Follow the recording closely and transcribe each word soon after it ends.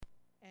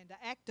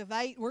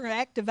We're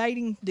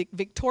activating the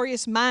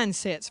victorious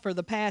mindsets for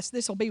the past.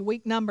 This will be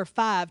week number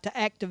 5 to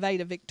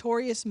activate a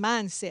victorious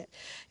mindset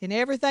in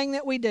everything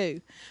that we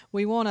do.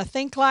 We want to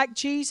think like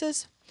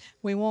Jesus.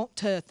 We want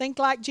to think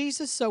like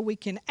Jesus so we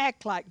can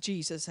act like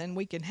Jesus, and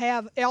we can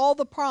have all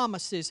the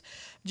promises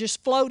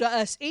just flow to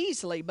us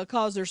easily,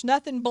 because there's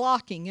nothing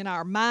blocking in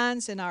our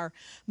minds and our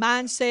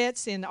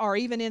mindsets or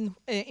even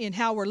in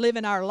how we're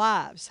living our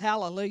lives.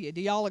 Hallelujah.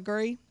 Do y'all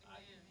agree?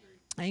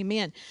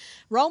 Amen.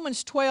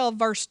 Romans 12,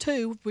 verse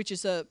 2, which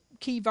is a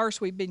key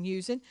verse we've been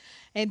using.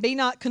 And be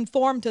not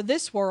conformed to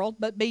this world,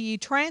 but be ye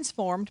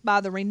transformed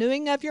by the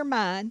renewing of your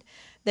mind,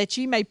 that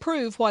ye may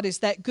prove what is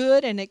that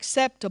good and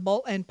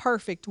acceptable and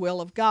perfect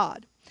will of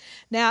God.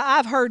 Now,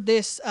 I've heard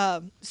this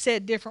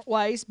said different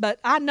ways, but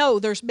I know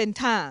there's been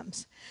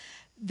times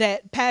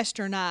that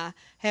Pastor and I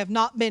have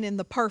not been in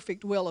the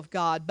perfect will of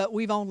God, but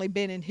we've only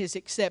been in His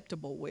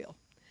acceptable will.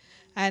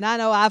 And I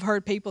know I've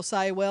heard people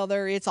say, well,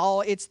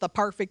 it's the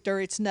perfect or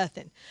it's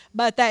nothing.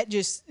 But that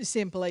just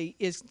simply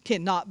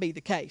cannot be the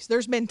case.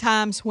 There's been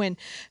times when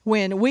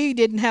we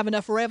didn't have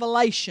enough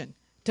revelation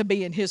to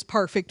be in His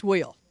perfect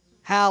will.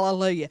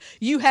 Hallelujah.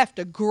 You have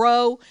to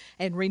grow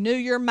and renew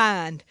your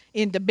mind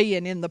into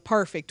being in the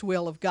perfect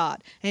will of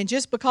God. And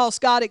just because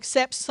God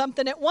accepts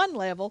something at one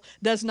level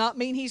does not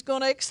mean He's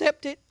going to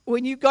accept it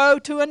when you go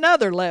to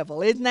another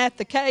level. Isn't that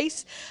the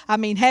case? I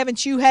mean,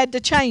 haven't you had to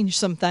change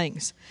some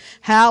things?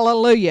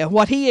 Hallelujah.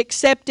 What He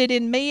accepted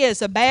in me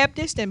as a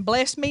Baptist and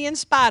blessed me in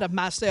spite of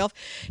myself,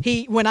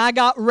 when I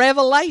got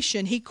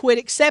revelation, He quit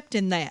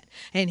accepting that.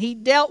 And He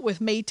dealt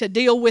with me to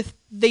deal with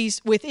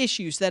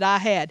issues that I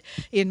had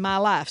in my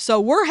life. So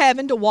we're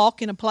having to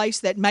walk in a place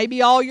that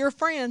maybe all your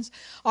friends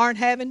aren't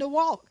having to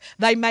walk.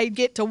 They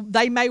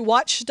may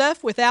watch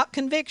stuff without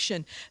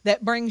conviction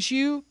that brings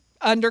you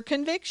under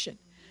conviction.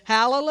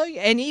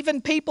 Hallelujah. And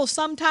even people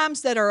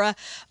sometimes that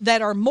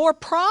are more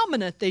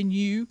prominent than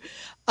you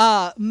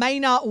may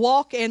not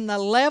walk in the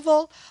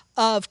level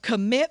of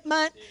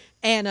commitment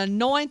and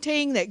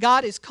anointing that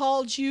God has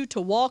called you to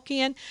walk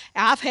in.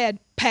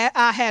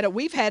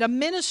 We've had a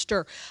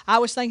minister, I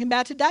was thinking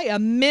about today, a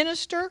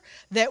minister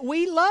that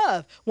we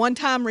love. One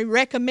time he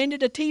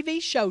recommended a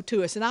TV show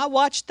to us, and I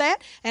watched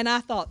that, and I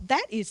thought,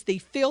 that is the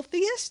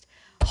filthiest,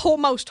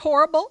 most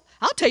horrible.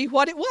 I'll tell you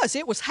what it was.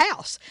 It was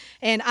House.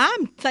 And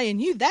I'm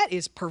saying that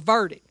is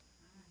perverted.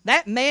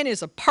 That man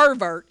is a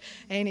pervert.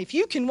 And if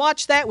you can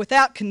watch that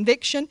without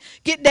conviction,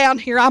 get down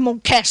here. I'm going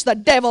to cast the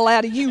devil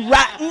out of you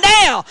right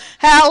now.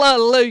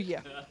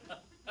 Hallelujah.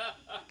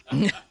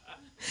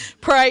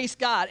 Praise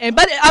God.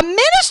 But a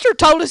minister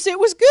told us it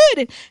was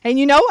good.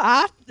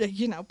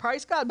 And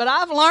praise God. But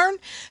I've learned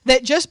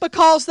that just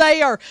because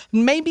they are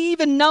maybe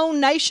even known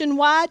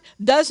nationwide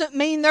doesn't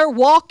mean they're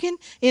walking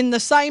in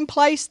the same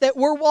place that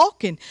we're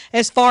walking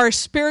as far as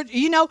spirit.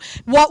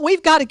 What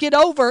we've got to get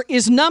over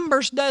is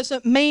numbers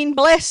doesn't mean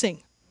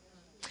blessing.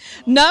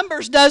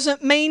 Numbers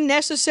doesn't mean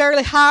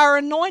necessarily higher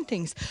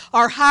anointings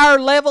or higher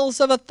levels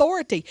of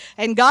authority.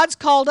 And God's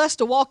called us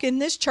to walk in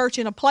this church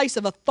in a place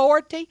of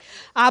authority.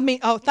 I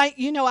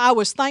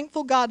was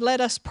thankful God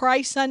let us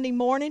pray Sunday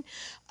morning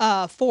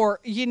for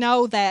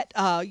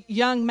that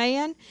young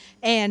man,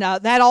 and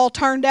that all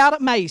turned out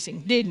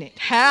amazing, didn't it?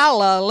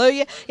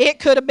 Hallelujah. It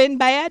could have been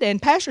bad,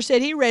 and Pastor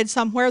said he read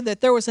somewhere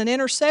that there was an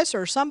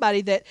intercessor or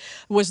somebody that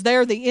was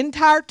there the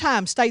entire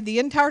time, stayed the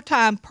entire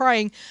time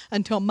praying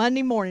until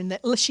Monday morning,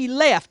 that she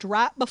left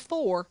right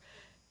before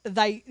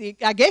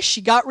I guess she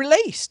got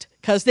released,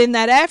 because then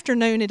that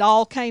afternoon it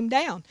all came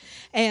down.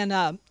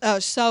 And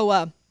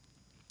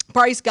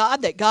praise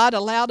God that God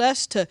allowed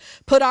us to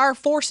put our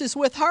forces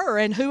with her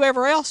and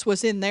whoever else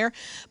was in there.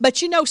 But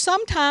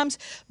sometimes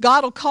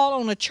God will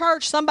call on a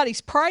church,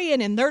 somebody's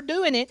praying and they're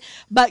doing it,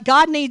 but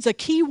God needs a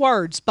key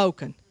word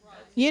spoken.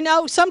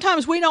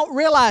 Sometimes we don't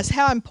realize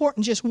how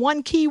important just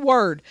one key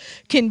word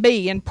can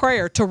be in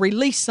prayer to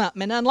release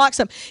something and unlock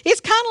something.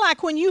 It's kind of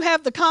like when you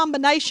have the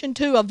combination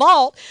to a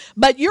vault,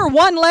 but you're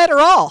one letter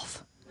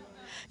off.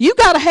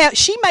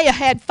 She may have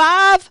had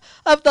 5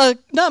 of the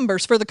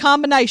numbers for the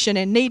combination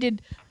and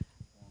needed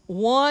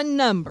one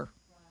number.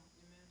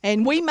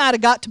 And we might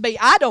have got to be,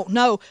 I don't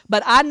know,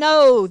 but I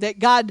know that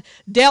God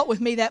dealt with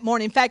me that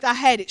morning. In fact, I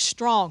had it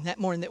strong that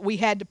morning that we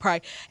had to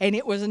pray. And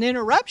it was an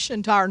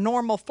interruption to our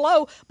normal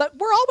flow. But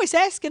we're always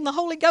asking the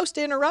Holy Ghost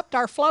to interrupt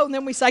our flow. And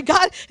then we say,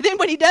 God, then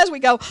when He does, we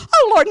go,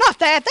 oh, Lord, not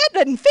that. That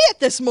doesn't fit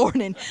this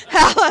morning.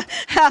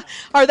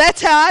 Or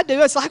that's how I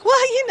do. It's like,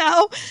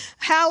 well,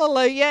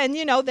 hallelujah. And,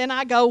 then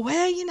I go,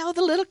 well,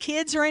 the little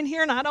kids are in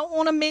here and I don't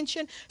want to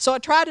mention. So I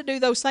try to do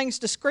those things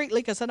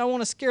discreetly because I don't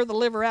want to scare the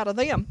liver out of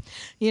them,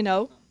 You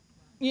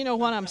know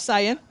what I'm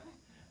saying?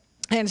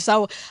 And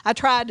so I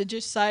tried to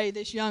just say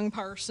this young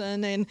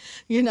person and,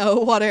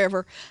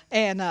 whatever.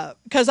 And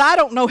because I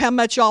don't know how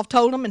much y'all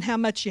told them and how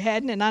much you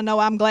hadn't. And I know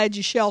I'm glad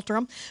you shelter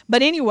them.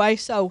 But anyway,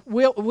 so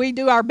we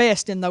do our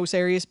best in those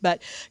areas.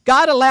 But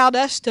God allowed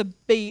us to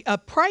be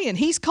praying.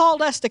 He's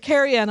called us to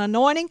carry an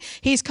anointing.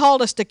 He's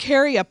called us to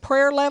carry a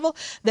prayer level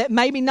that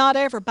maybe not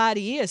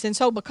everybody is. And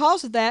so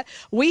because of that,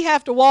 we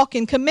have to walk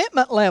in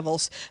commitment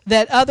levels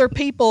that other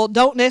people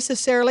don't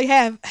necessarily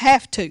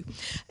have to.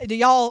 Do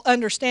y'all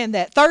understand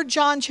that? 3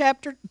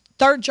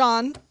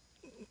 John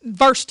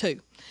verse 2.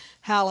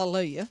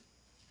 Hallelujah.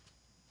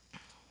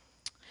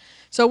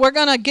 So we're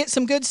going to get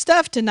some good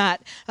stuff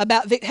tonight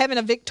about having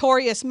a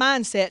victorious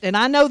mindset. And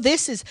I know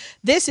this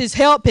is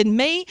helping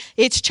me.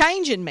 It's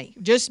changing me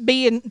just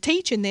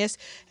teaching this.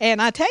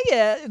 And I tell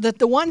you that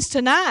the ones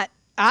tonight,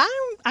 I've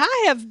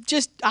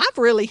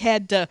really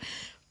had to,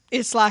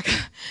 it's like,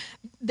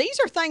 these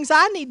are things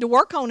I need to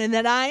work on and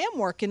that I am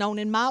working on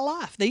in my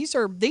life. These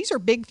are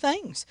big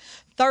things.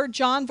 3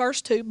 John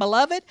verse 2,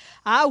 Beloved,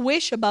 I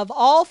wish above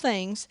all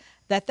things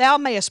that thou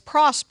mayest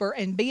prosper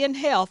and be in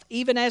health,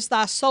 even as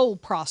thy soul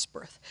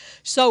prospereth.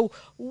 So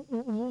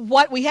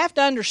what we have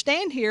to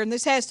understand here, and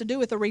this has to do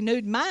with a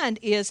renewed mind,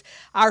 is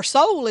our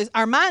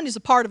mind is a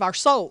part of our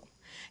soul.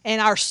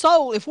 And our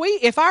soul,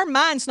 if our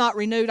mind's not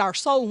renewed, our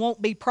soul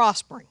won't be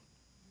prospering.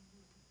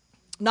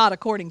 Not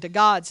according to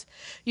God's,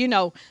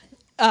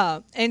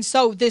 and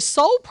so this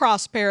soul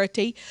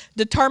prosperity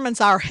determines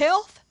our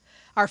health,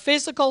 our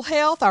physical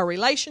health, our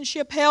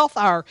relationship health,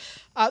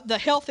 the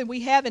health that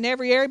we have in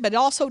every area, but it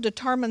also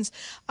determines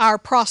our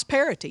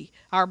prosperity,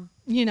 our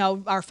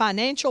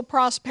financial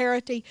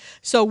prosperity.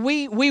 So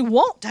we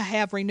want to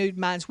have renewed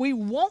minds. We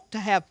want to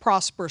have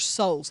prosperous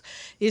souls.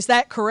 Is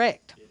that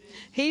correct?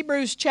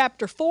 Hebrews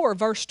chapter 4,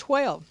 verse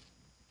 12.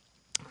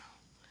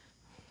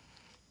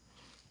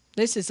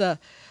 This is a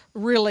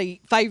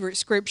really favorite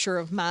scripture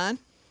of mine.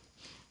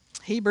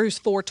 Hebrews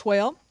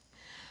 4:12.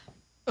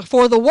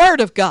 For the word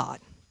of God,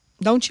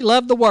 don't you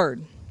love the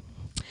word,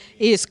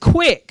 is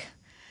quick.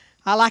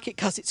 I like it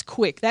because it's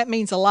quick. That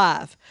means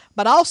alive.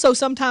 But I also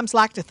sometimes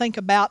like to think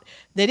about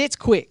that it's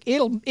quick.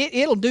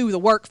 It'll do the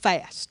work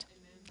fast.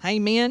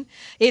 Amen.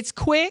 It's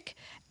quick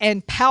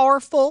and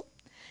powerful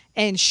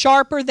and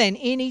sharper than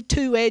any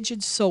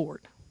two-edged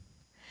sword,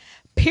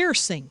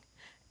 piercing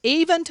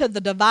even to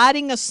the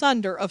dividing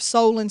asunder of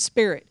soul and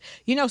spirit.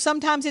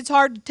 Sometimes it's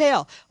hard to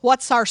tell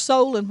what's our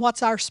soul and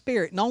what's our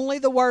spirit. And only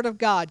the Word of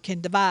God can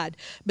divide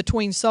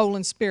between soul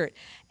and spirit.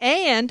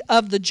 And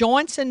of the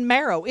joints and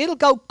marrow. It'll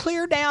go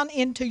clear down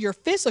into your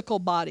physical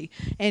body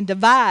and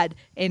divide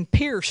and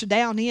pierce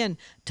down in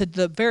to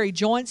the very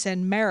joints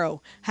and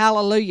marrow.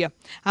 Hallelujah.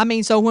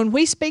 So when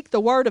we speak the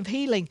word of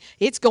healing,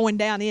 it's going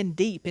down in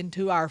deep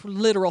into our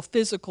literal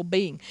physical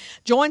being.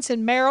 Joints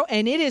and marrow,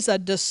 and it is a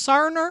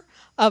discerner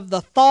of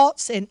the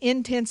thoughts and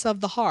intents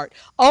of the heart.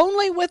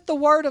 Only with the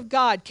Word of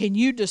God can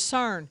you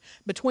discern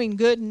between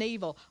good and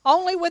evil.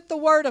 Only with the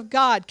Word of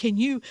God can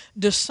you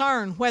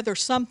discern whether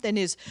something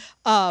is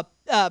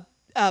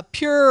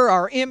pure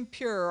or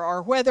impure,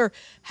 or whether,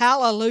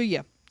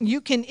 hallelujah. You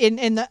can,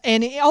 and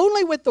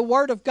only with the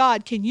Word of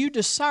God can you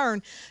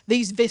discern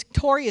these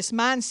victorious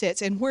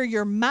mindsets and where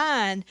your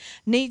mind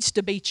needs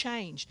to be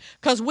changed.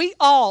 Because we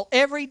all,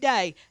 every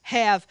day,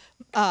 have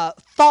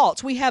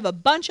thoughts. We have a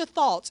bunch of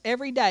thoughts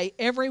every day,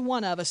 every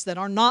one of us, that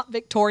are not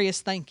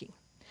victorious thinking.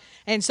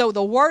 And so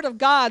the Word of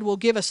God will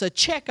give us a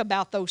check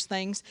about those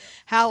things.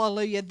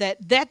 Hallelujah.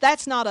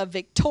 That's not a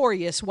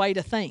victorious way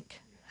to think.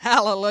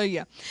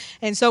 Hallelujah.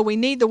 And so we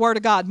need the Word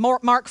of God.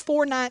 Mark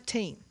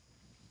 4:19.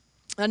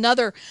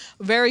 Another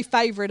very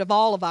favorite of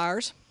all of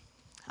ours.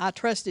 I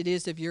trust it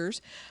is of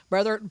yours.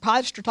 Brother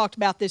Pastor talked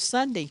about this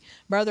Sunday.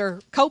 Brother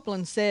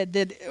Copeland said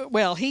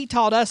that, he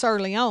taught us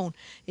early on,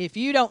 if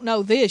you don't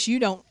know this, you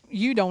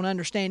don't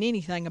understand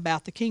anything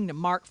about the kingdom.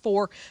 Mark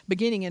 4,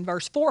 beginning in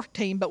verse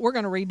 14, but we're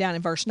going to read down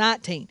in verse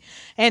 19.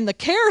 And the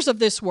cares of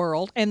this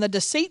world, and the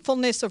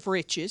deceitfulness of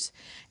riches,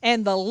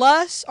 and the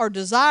lust or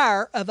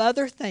desire of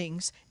other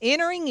things,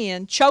 entering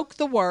in, choke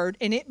the word,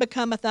 and it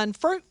becometh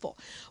unfruitful.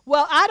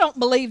 Well, I don't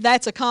believe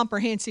that's a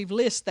comprehensive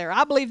list there.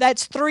 I believe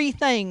that's 3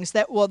 things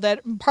that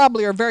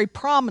probably are very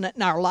prominent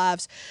in our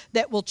lives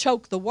that will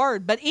choke the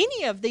word. But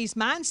any of these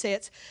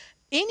mindsets,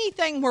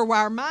 anything where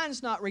our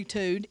mind's not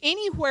renewed,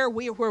 anywhere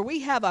where we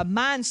have a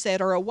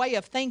mindset or a way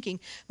of thinking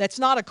that's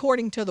not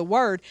according to the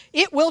Word,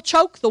 it will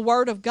choke the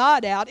Word of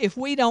God out if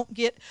we don't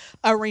get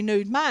a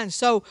renewed mind.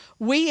 So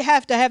we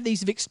have to have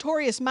these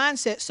victorious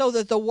mindsets so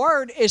that the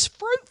Word is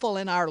fruitful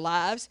in our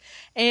lives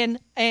and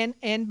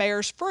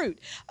bears fruit.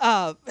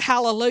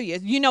 Hallelujah.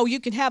 You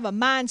can have a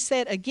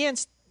mindset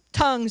against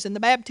tongues and the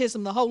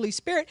baptism of the Holy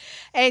Spirit,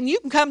 and you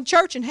can come to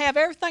church and have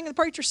everything the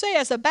preacher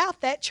says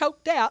about that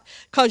choked out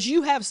because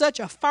you have such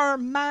a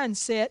firm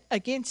mindset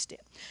against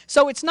it.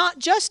 So it's not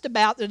just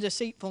about the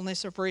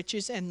deceitfulness of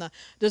riches and the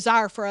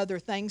desire for other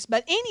things,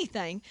 but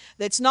anything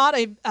that's not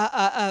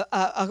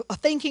a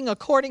thinking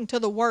according to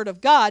the Word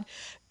of God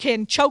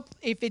can choke,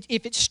 if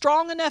it's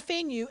strong enough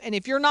in you, and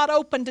if you're not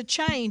open to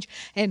change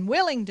and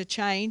willing to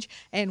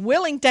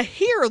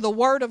hear the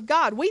Word of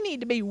God. We need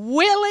to be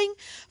willing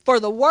for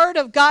the Word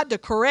of God to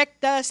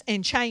correct us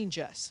and change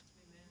us.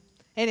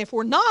 And if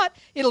we're not,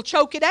 it'll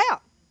choke it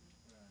out.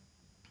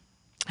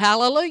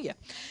 Hallelujah.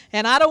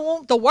 And I don't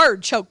want the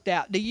Word choked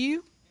out. Do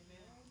you?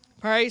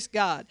 Praise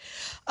God.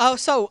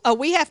 So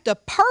we have to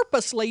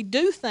purposely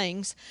do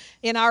things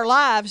in our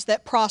lives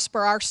that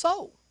prosper our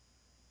soul.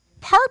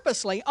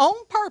 Purposely, on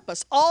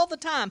purpose, all the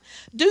time,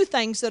 do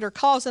things that are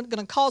going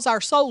to cause our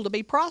soul to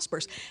be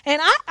prosperous.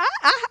 And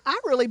I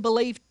really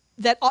believe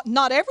that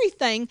not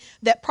everything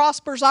that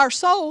prospers our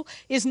soul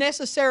is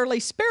necessarily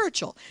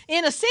spiritual.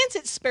 In a sense,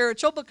 it's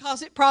spiritual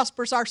because it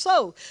prospers our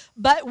soul.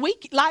 But we,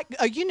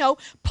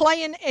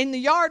 playing in the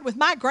yard with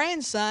my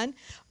grandson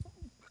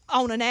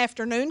on an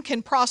afternoon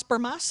can prosper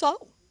my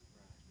soul.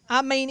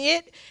 I mean,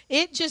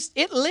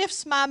 it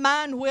lifts my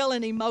mind, will,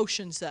 and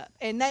emotions up.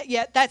 And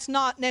that's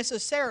not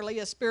necessarily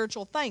a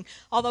spiritual thing,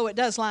 although it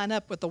does line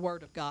up with the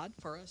Word of God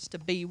for us to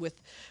be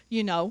with,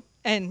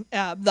 and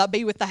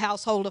be with the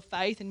household of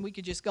faith, and we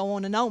could just go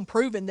on and on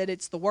proving that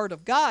it's the Word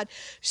of God.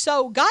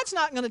 So God's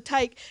not going to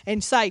take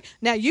and say,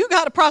 now you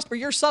got to prosper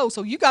your soul,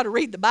 so you got to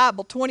read the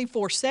Bible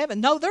 24/7.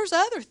 No, there's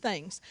other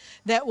things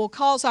that will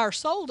cause our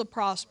soul to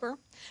prosper,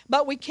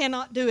 but we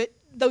cannot do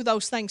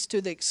those things to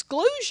the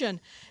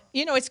exclusion.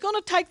 It's going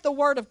to take the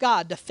Word of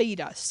God to feed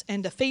us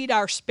and to feed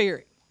our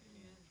spirit.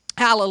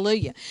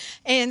 Hallelujah.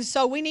 And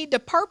so we need to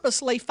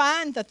purposely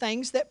find the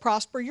things that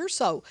prosper your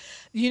soul.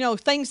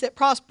 Things that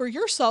prosper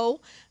your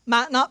soul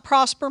might not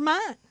prosper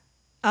mine.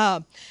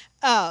 One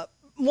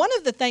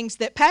of the things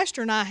that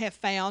Pastor and I have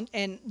found,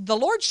 and the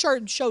Lord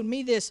showed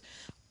me this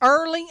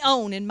early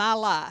on in my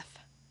life,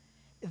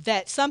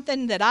 that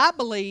something that I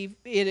believe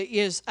it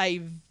is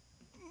a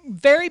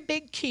very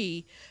big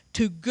key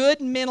to good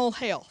mental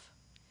health.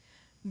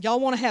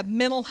 Y'all want to have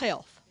mental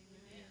health,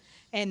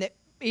 and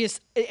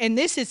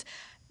this is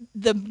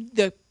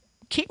the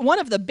key, one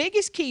of the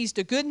biggest keys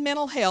to good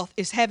mental health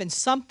is having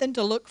something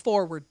to look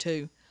forward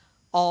to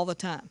all the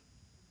time.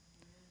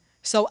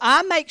 So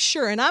I make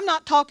sure, and I'm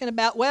not talking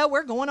about, well,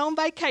 we're going on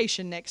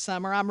vacation next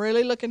summer, I'm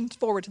really looking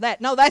forward to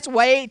that. No, that's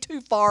way too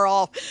far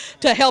off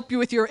to help you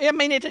with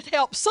it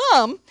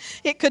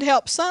could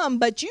help some,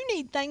 but you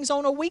need things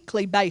on a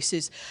weekly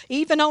basis,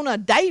 even on a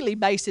daily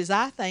basis,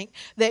 I think,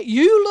 that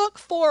you look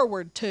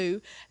forward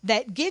to,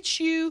 that gets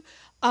you,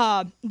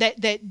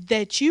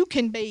 that you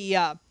can be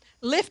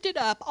lifted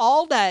up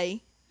all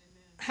day.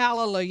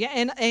 Hallelujah.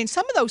 And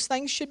some of those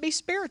things should be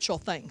spiritual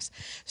things.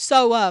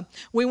 So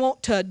we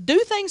want to do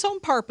things on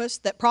purpose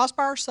that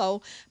prosper our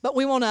soul, but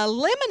we want to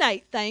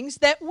eliminate things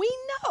that we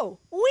know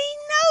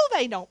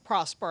they don't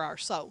prosper our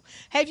soul.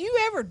 Have you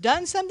ever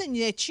done something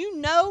that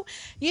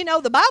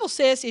the Bible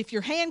says if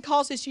your hand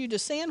causes you to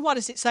sin, what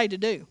does it say to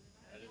do?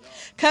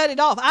 Cut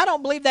it off. I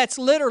don't believe that's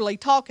literally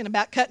talking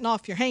about cutting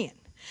off your hand.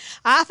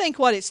 I think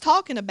what it's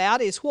talking about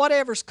is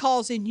whatever's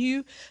causing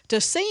you to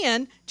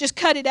sin, just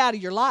cut it out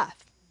of your life.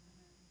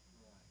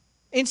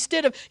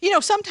 Instead of,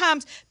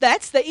 sometimes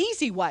that's the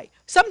easy way.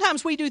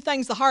 Sometimes we do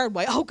things the hard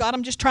way. Oh, God,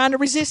 I'm just trying to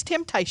resist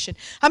temptation.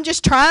 I'm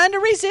just trying to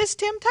resist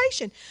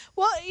temptation.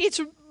 Well,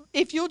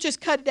 if you'll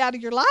just cut it out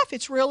of your life,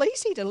 it's real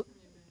easy to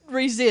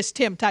resist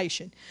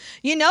temptation.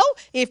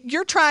 If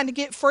you're trying to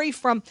get free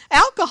from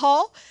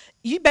alcohol,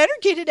 you better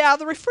get it out of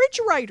the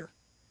refrigerator.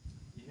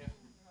 Yeah.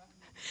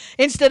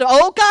 Instead of,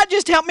 oh, God,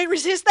 just help me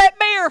resist that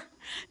beer.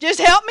 Just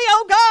help me,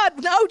 oh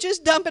God. No,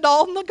 just dump it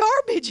all in the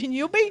garbage and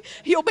you'll be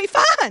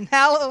fine.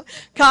 Hallelujah.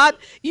 God,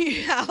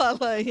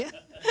 hallelujah.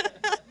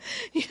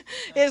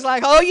 It's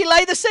like, oh, you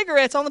lay the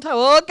cigarettes on the table.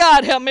 Oh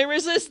God, help me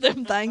resist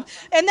them things.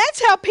 And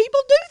that's how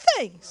people do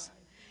things.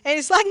 And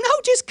it's like, no,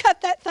 just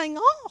cut that thing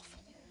off.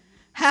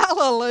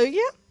 Hallelujah.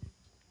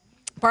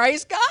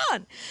 Praise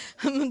God.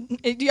 Do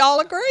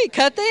y'all agree?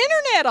 Cut the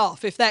internet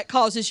off if that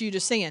causes you to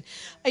sin.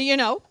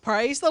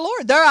 Praise the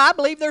Lord. I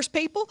believe there's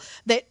people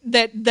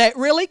that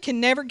really can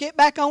never get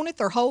back on it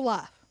their whole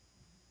life.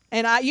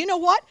 And you know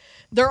what?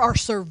 There are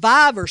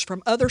survivors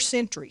from other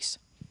centuries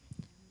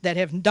that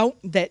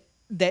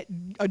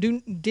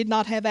did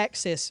not have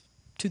access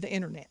to the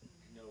internet.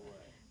 No way.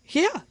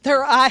 Yeah,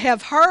 I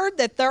have heard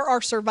that there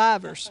are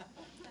survivors.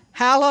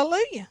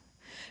 Hallelujah.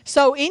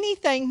 So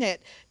anything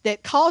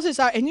that causes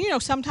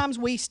sometimes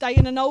we stay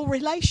in an old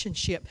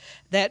relationship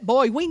that,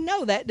 boy, we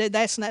know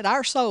that's not,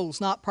 our soul's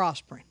not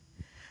prospering.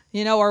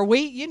 Or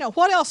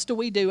what else do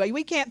we do?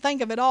 We can't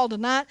think of it all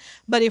tonight,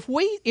 but if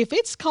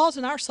it's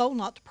causing our soul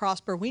not to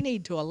prosper, we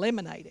need to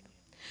eliminate it.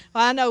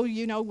 Well, I know,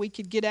 we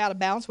could get out of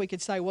balance. We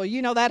could say, well,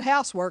 that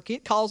housework,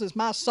 it causes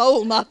my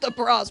soul not to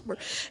prosper.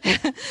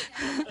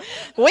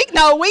 We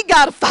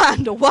got to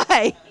find a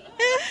way.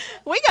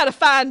 We got to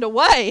find a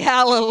way.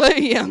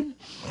 Hallelujah.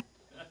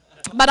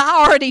 But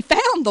I already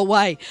found the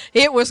way.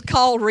 It was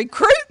called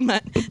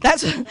recruitment.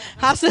 That's,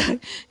 I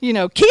said,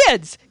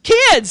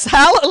 kids,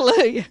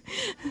 hallelujah.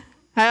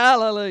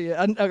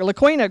 Hallelujah.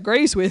 LaQuina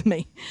agrees with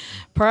me.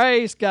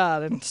 Praise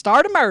God. And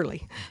start them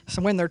early.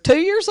 So when they're 2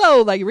 years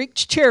old, they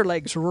reach chair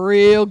legs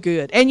real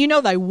good. And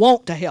they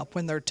want to help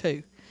when they're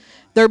 2.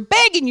 They're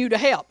begging you to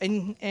help.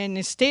 And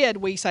instead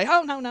we say,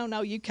 oh,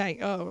 no, you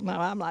can't. Oh, no.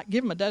 I'm like,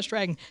 give them a dust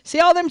rag. See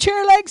all them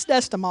chair legs?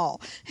 Dust them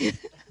all.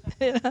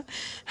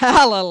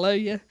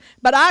 Hallelujah.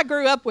 But I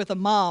grew up with a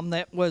mom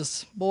that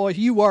was, boy,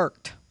 you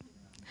worked.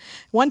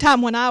 One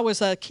time when I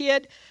was a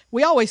kid,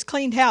 we always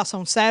cleaned house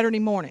on Saturday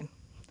morning.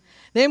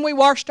 Then we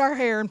washed our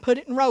hair and put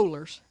it in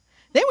rollers.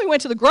 Then we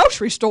went to the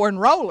grocery store in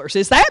rollers.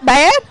 Is that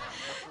bad?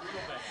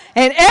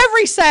 And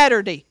every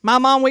Saturday, my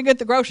mom would go to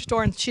the grocery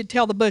store and she'd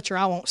tell the butcher,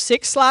 I want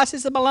 6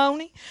 slices of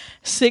bologna,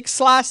 6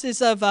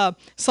 slices of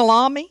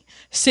salami,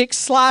 6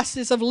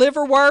 slices of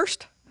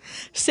liverwurst,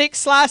 6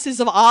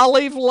 slices of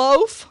olive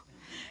loaf,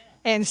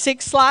 and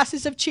 6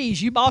 slices of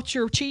cheese. You bought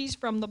your cheese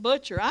from the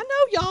butcher. I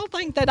know y'all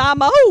think that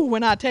I'm old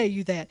when I tell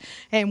you that.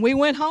 And we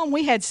went home.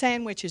 We had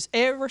sandwiches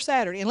every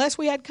Saturday, unless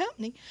we had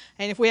company.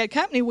 And if we had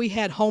company, we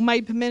had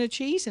homemade pimento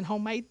cheese and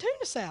homemade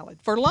tuna salad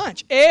for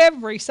lunch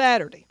every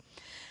Saturday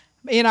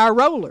in our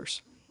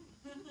rollers.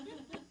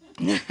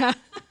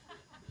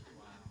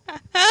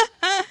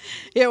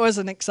 It was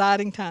an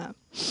exciting time.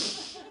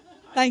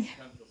 Thank you.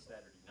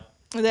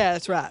 Yeah,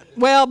 that's right.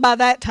 Well, by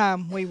that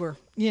time we were,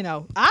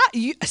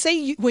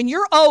 when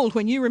you're old,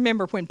 when you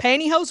remember when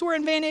pantyhose were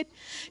invented,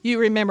 you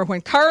remember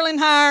when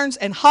curling irons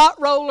and hot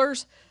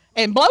rollers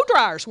and blow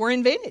dryers were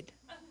invented.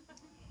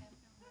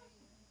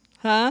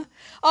 Huh?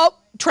 Oh,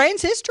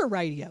 transistor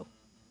radio.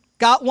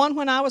 Got one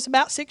when I was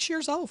about 6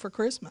 years old for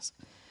Christmas.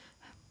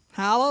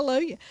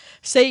 Hallelujah.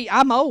 See,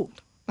 I'm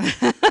old.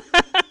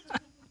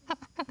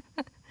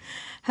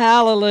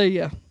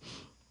 Hallelujah.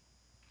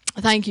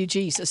 Thank you,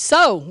 Jesus.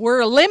 So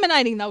we're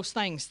eliminating those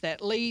things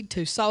that lead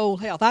to soul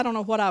health. I don't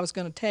know what I was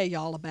going to tell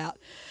y'all about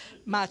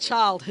my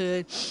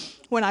childhood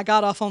when I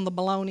got off on the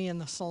bologna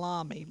and the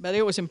salami, but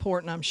it was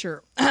important, I'm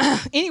sure.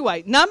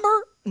 Anyway,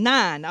 number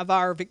 9 of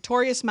our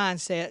victorious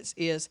mindsets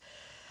is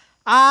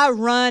I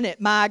run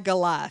at my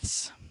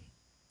Goliaths.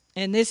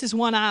 And this is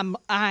one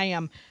I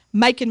am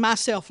making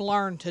myself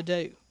learn to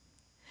do.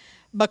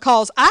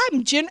 Because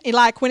I'm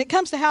like when it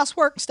comes to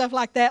housework and stuff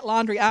like that,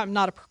 laundry, I'm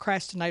not a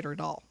procrastinator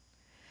at all.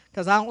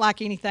 Because I don't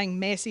like anything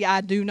messy.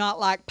 I do not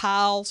like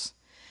piles.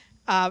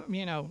 I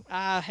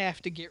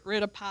have to get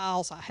rid of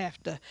piles. I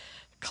have to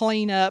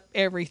clean up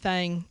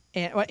everything.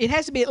 And it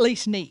has to be at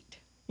least neat,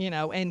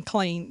 and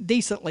clean,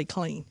 decently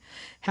clean.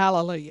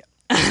 Hallelujah.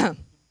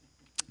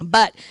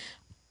 But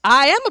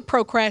I am a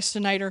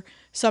procrastinator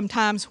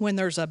sometimes when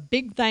there's a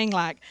big thing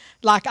like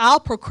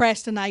I'll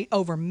procrastinate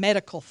over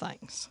medical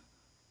things.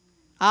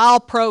 I'll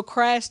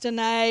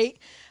procrastinate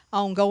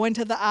on going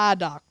to the eye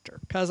doctor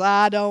because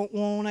I don't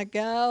want to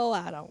go.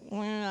 I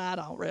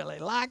don't really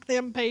like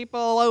them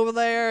people over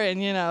there,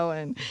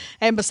 and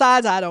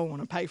besides, I don't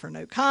want to pay for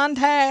new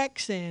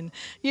contacts, and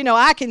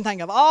I can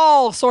think of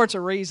all sorts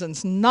of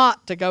reasons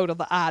not to go to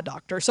the eye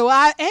doctor. So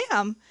I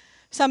am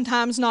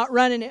sometimes not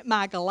running at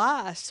my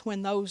Goliaths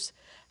when those,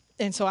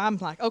 and so I'm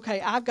like,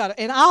 okay, I've got to,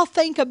 and I'll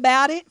think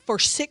about it for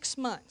 6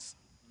 months.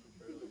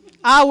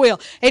 I will.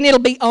 And it'll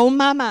be on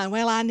my mind.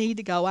 Well, I need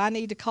to go. I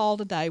need to call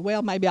today.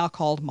 Well, maybe I'll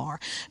call tomorrow.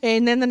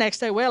 And then the next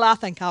day, well, I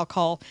think I'll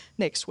call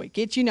next week.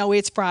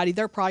 It's Friday.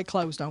 They're probably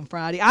closed on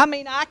Friday. I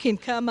mean, I can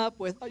come up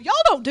with, y'all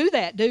don't do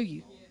that, do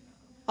you?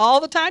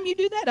 All the time you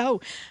do that?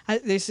 Oh,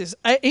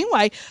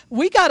 anyway,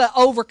 we got to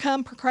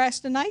overcome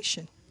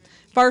procrastination.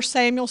 1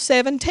 Samuel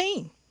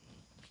 17.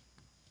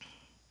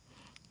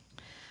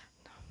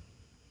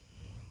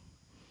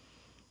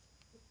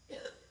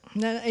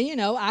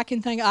 I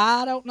can think,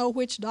 I don't know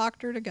which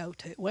doctor to go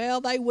to.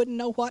 Well, they wouldn't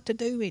know what to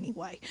do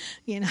anyway.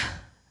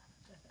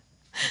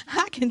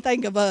 I can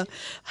think of a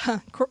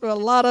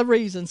lot of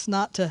reasons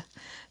not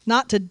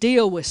to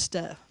deal with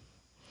stuff.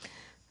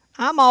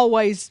 I'm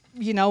always,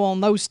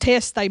 on those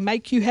tests they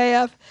make you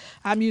have,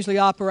 I'm usually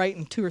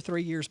operating 2 or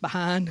 3 years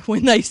behind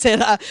when they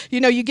said,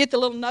 you get the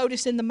little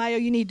notice in the mail,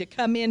 you need to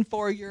come in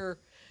for your,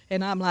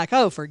 and I'm like,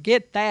 oh,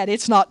 forget that.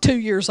 It's not 2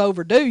 years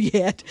overdue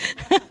yet.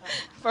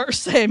 1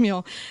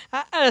 Samuel.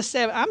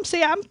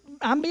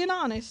 I'm being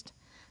honest.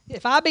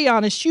 If I be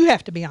honest, you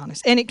have to be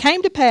honest. And it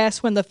came to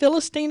pass when the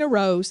Philistine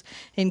arose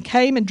and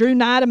came and drew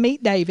nigh to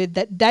meet David,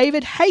 that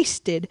David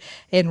hasted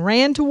and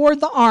ran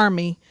toward the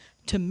army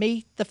to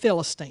meet the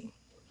Philistine.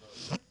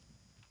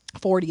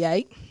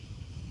 48.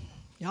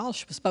 Y'all are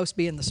supposed to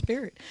be in the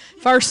spirit.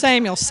 1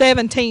 Samuel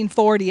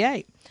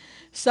 17:48.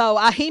 So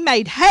he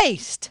made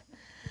haste.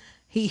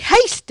 He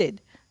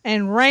hasted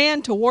and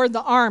ran toward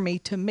the army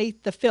to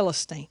meet the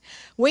Philistine.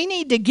 We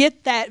need to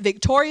get that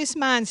victorious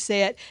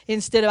mindset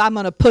instead of I'm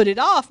going to put it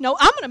off. No,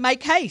 I'm going to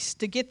make haste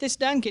to get this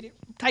done, get it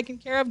taken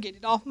care of, get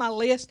it off my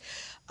list,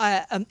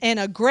 and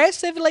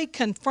aggressively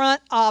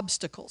confront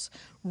obstacles.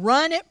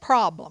 Run at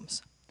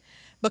problems.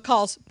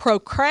 Because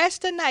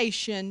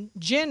procrastination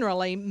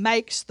generally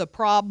makes the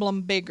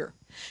problem bigger.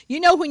 You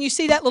know when you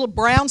see that little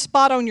brown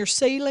spot on your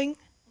ceiling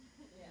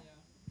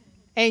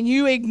and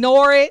you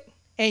ignore it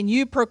and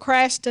you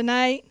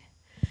procrastinate,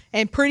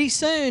 and pretty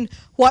soon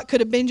what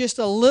could have been just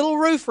a little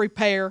roof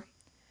repair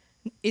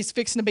is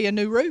fixing to be a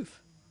new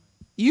roof.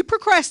 You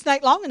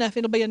procrastinate long enough,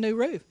 it'll be a new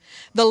roof.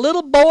 The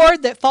little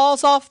board that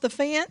falls off the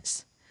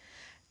fence,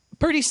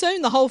 pretty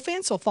soon the whole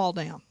fence will fall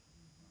down.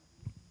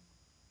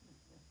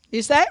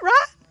 Is that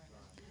right?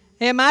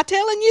 Am I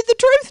telling you the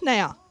truth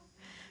now?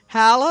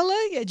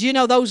 Hallelujah. Do you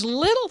know those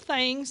little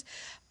things,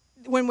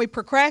 when we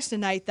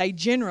procrastinate, they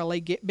generally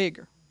get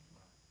bigger.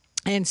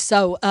 And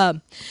so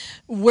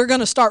we're going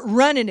to start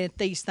running at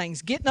these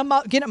things, get them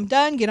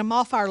done, get them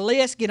off our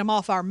list, get them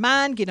off our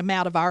mind, get them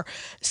out of our,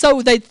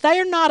 so that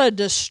they're not a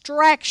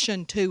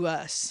distraction to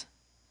us.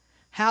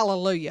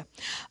 Hallelujah.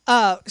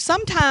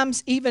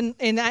 Sometimes even,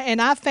 and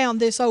I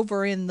found this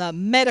over in the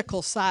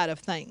medical side of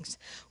things,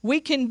 we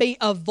can be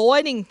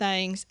avoiding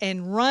things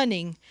and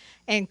running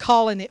and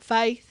calling it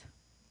faith.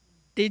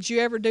 Did you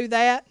ever do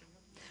that?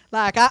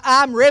 Like,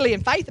 I'm really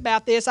in faith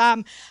about this.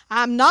 I'm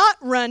not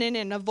running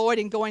and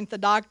avoiding going to the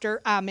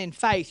doctor. I'm in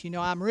faith. You know,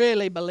 I'm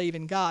really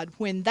believing God.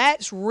 When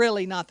that's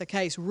really not the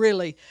case,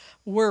 really,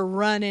 we're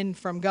running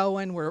from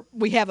going.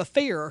 We have a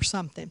fear or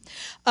something.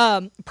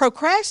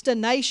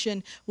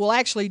 Procrastination will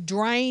actually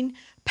drain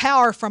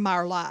power from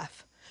our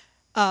life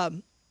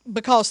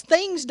because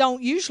things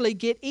don't usually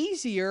get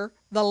easier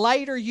the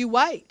later you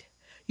wait.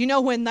 You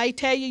know, when they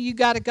tell you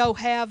got to go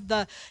have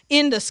the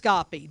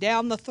endoscopy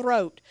down the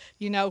throat,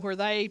 you know, where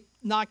they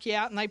knock you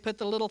out and they put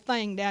the little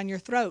thing down your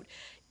throat.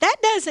 That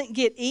doesn't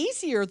get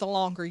easier the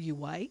longer you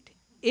wait.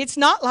 It's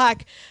not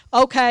like,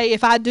 okay,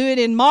 if I do it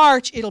in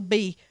March, it'll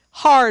be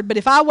hard, but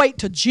if I wait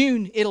till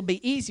June, it'll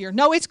be easier.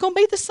 No, it's going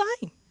to be the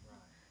same.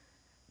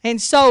 And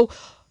so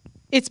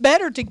it's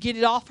better to get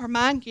it off our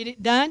mind, get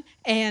it done,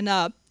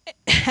 and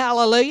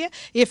hallelujah.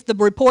 If the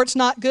report's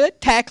not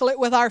good, tackle it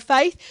with our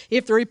faith.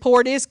 If the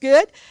report is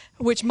good,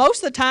 which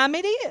most of the time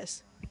it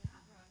is,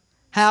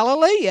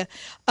 hallelujah,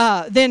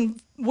 then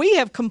we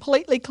have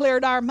completely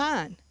cleared our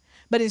mind.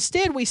 But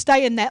instead we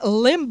stay in that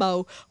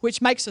limbo,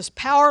 which makes us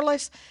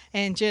powerless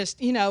and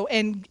just, you know,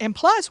 and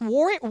plus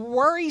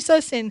worries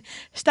us and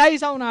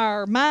stays on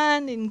our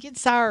mind and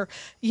gets our,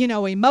 you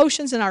know,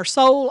 emotions and our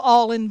soul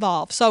all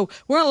involved. So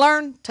we're going to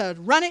learn to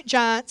run at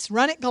giants,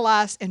 run at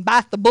Goliaths, and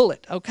bite the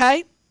bullet,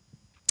 okay?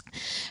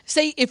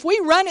 See, if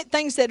we run at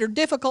things that are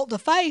difficult to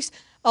face,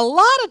 a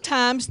lot of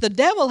times the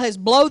devil has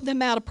blown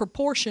them out of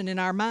proportion in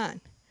our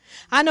mind.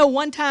 I know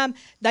one time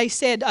they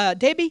said,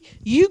 Debbie,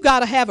 you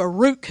got to have a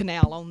root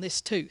canal on this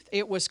tooth.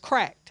 It was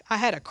cracked. I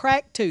had a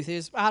cracked tooth.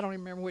 I don't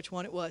even remember which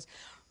one it was.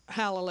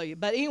 Hallelujah.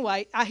 But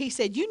anyway, he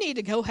said, you need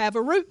to go have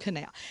a root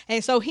canal.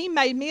 And so he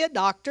made me a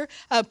doctor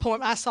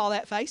appointment. I saw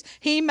that face.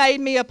 He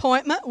made me an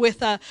appointment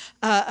with a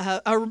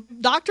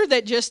doctor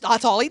that just,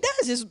 that's all he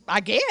does is, I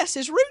guess,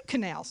 is root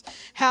canals.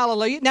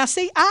 Hallelujah. Now,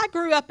 see, I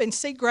grew up in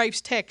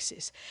Seagraves,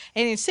 Texas.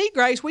 And in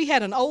Seagraves, we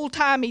had an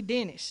old-timey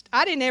dentist.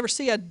 I didn't ever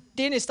see a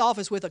dentist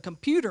office with a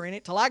computer in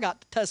it till I got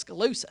to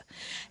Tuscaloosa.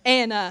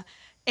 And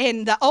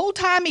the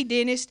old-timey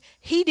dentist,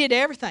 he did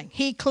everything.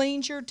 He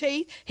cleaned your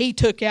teeth. He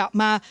took out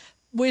my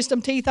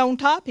wisdom teeth on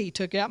top. He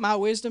took out my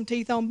wisdom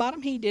teeth on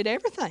bottom. He did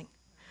everything.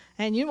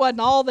 And you wasn't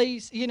all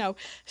these, you know.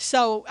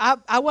 So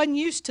I wasn't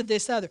used to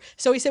this other.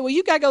 So he said, well,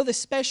 you got to go to this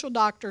special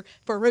doctor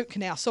for a root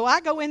canal. So I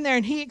go in there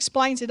and he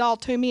explains it all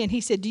to me. And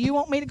he said, do you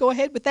want me to go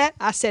ahead with that?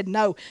 I said,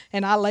 no.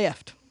 And I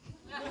left.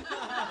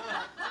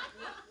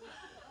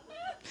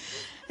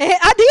 And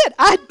I did.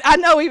 I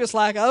know he was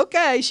like,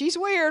 okay, she's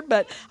weird,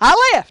 but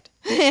I left.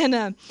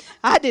 And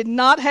I did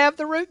not have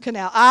the root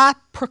canal. I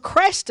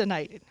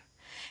procrastinated.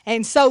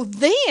 And so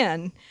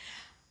then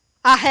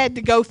I had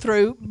to go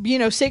through,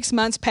 6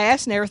 months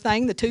passed and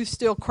everything. The tooth's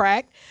still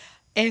cracked.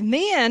 And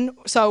then,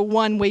 so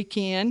one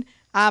weekend,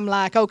 I'm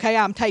like, okay,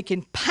 I'm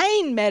taking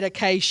pain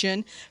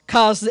medication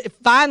because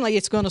finally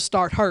it's going to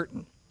start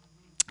hurting.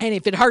 And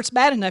if it hurts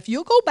bad enough,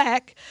 you'll go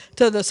back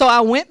to so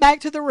I went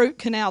back to the root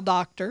canal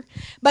doctor.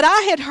 But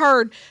I had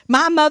heard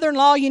my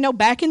mother-in-law,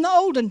 back in the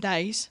olden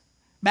days,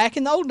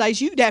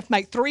 you'd have to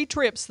make 3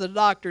 trips to the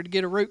doctor to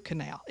get a root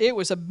canal. It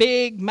was a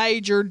big,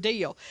 major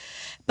deal.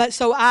 But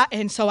so I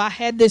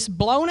had this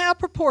blown out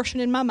proportion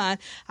in my mind.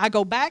 I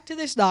go back to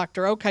this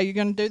doctor. Okay, you're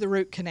going to do the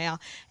root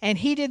canal. And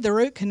he did the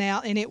root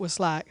canal, and it was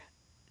like,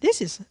 this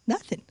is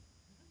nothing.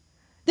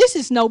 This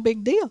is no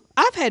big deal.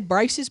 I've had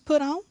braces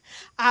put on.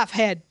 I've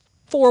had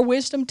 4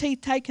 wisdom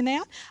teeth taken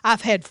out.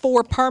 I've had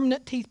 4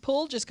 permanent teeth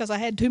pulled just because I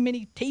had too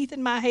many teeth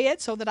in my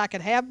head so that I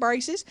could have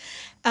braces.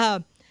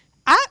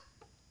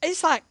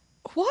 It's like,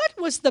 what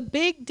was the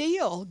big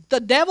deal?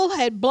 The devil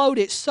had blown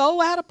it so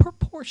out of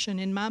proportion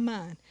in my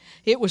mind.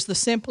 It was the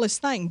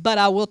simplest thing. But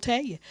I will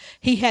tell you,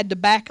 he had to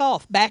back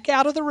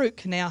out of the root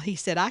canal. He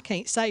said, I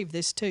can't save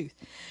this tooth.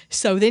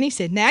 So then he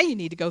said, now you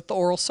need to go to the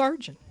oral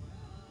surgeon.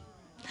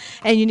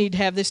 and you need to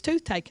have this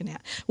tooth taken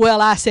out.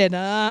 Well, I said,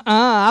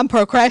 I'm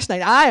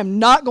procrastinating. I am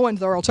not going to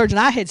the oral surgeon.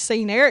 I had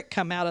seen Eric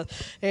come out of,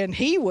 and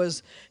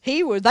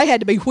they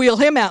had to wheel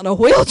him out in a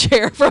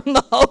wheelchair from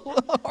the whole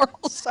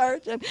oral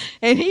surgeon,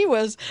 and he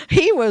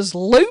was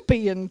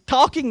loopy and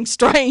talking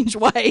strange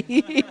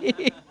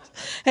ways.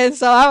 And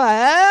so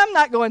I'm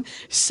not going.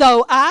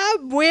 So I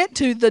went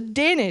to the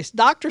dentist,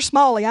 Dr.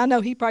 Smalley. I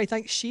know he probably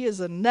thinks she is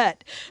a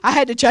nut. I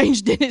had to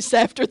change dentists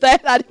after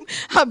that.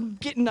 I'm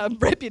getting a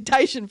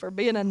reputation for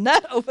being a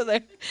nut over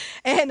there.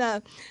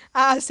 And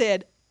I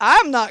said,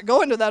 I'm not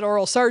going to that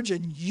oral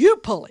surgeon. You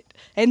pull it.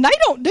 And they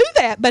don't do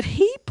that, but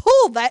he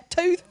pulled that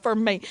tooth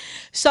from me.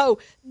 So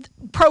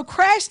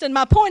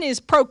my point is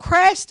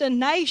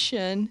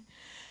procrastination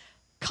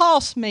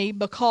cost me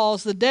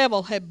because the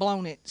devil had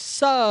blown it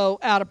so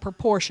out of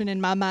proportion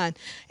in my mind.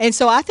 And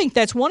so I think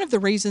that's one of the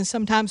reasons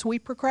sometimes we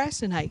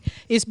procrastinate,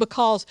 is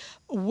because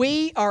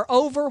we are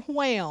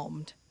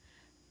overwhelmed,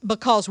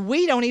 because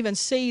we don't even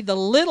see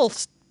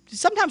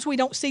sometimes we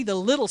don't see the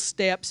little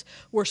steps.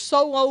 We're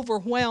so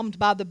overwhelmed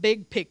by the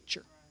big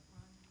picture.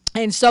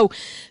 And so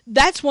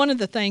that's one of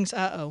the things,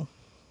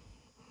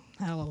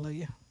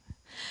 hallelujah.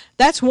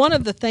 That's one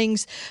of the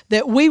things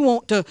that we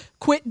want to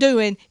quit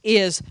doing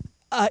is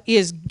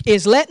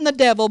letting the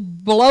devil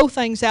blow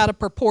things out of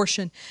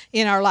proportion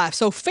in our life.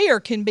 So fear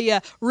can be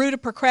a root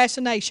of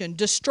procrastination.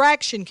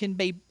 Distraction can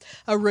be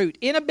a root.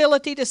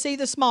 Inability to see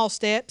the small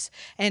steps,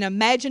 and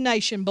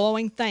imagination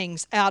blowing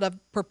things out of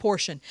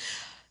proportion.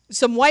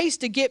 Some ways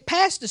to get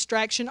past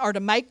distraction are to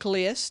make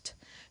lists,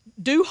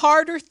 do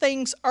harder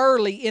things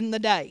early in the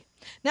day.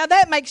 Now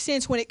that makes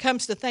sense when it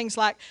comes to things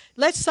like,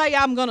 let's say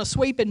I'm going to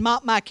sweep and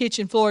mop my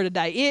kitchen floor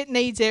today. It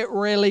needs it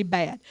really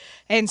bad.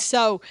 And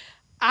so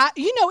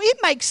it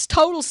makes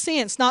total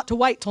sense not to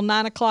wait till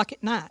 9 o'clock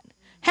at night.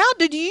 How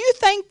do you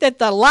think that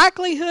the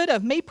likelihood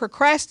of me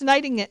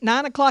procrastinating at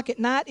 9 o'clock at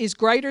night is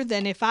greater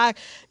than if I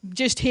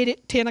just hit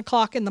it 10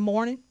 o'clock in the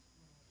morning?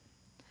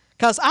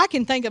 Because I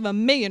can think of a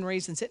million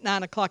reasons at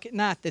 9 o'clock at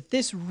night that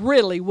this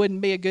really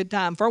wouldn't be a good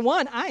time. For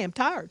one, I am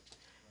tired.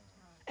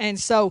 And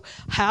so,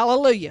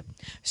 hallelujah.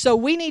 So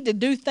we need to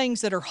do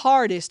things that are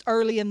hardest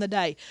early in the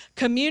day.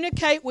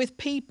 Communicate with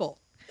people.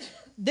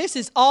 This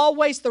is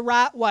always the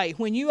right way.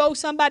 When you owe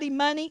somebody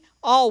money,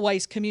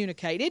 always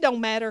communicate. It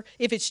don't matter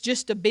if it's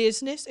just a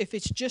business, if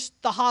it's just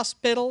the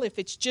hospital, if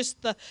it's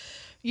just the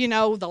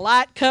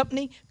light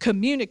company.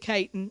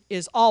 Communicating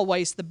is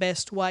always the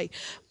best way.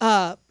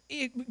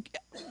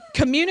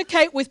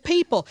 Communicate with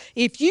people.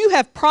 If you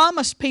have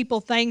promised people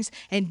things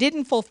and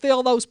didn't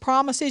fulfill those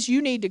promises,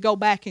 you need to go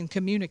back and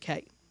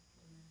communicate.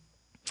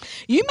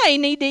 You may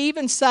need to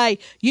even say,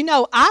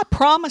 I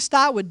promised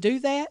I would do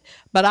that,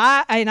 but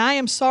I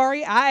am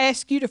sorry. I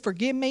ask you to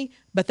forgive me,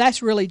 but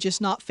that's really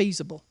just not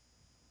feasible.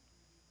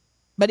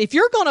 But if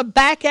you're going to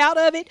back out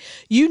of it,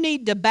 you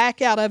need to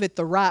back out of it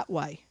the right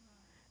way.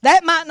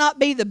 That might not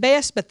be the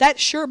best, but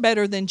that's sure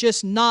better than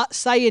just not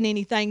saying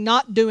anything,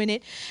 not doing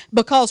it.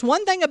 Because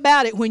one thing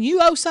about it, when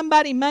you owe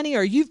somebody money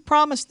or you've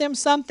promised them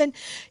something,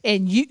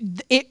 and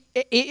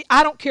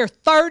I don't care,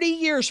 30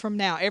 years from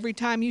now, every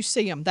time you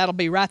see them, that'll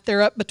be right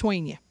there up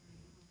between you.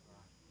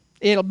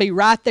 It'll be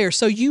right there.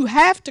 So you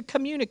have to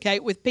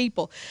communicate with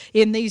people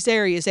in these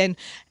areas. And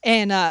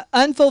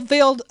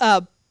unfulfilled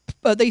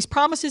these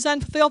promises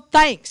unfulfilled,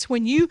 thanks.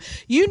 When you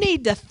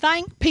need to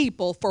thank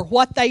people for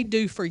what they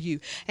do for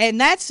you.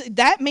 And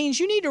that means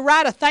you need to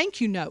write a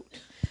thank you note.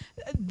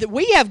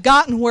 We have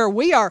gotten where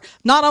we are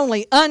not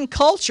only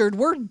uncultured,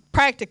 we're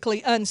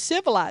practically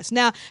uncivilized.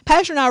 Now,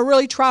 Pastor and I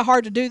really try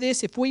hard to do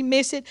this. If we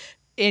miss it,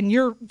 and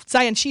you're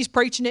saying she's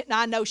preaching it and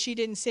I know she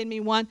didn't send me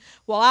one,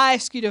 well, I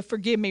ask you to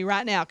forgive me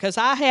right now, because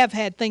I have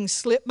had things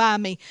slip by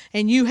me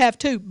and you have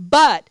too.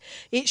 But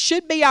it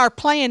should be our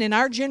plan and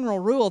our general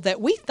rule that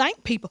we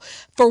thank people.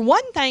 For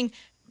one thing,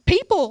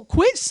 people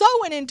quit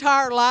sowing into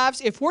our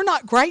lives if we're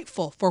not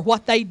grateful for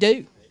what they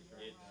do.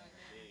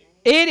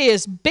 It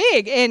is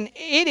big, and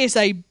it is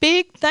a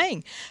big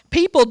thing.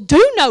 People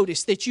do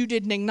notice that you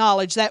didn't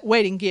acknowledge that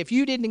wedding gift.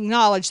 You didn't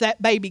acknowledge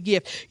that baby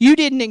gift. You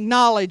didn't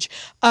acknowledge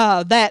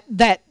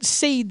that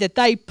seed that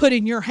they put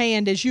in your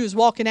hand as you was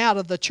walking out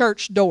of the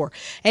church door.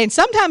 And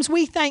sometimes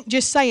we think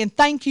just saying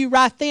thank you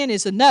right then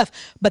is enough,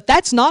 but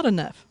that's not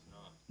enough.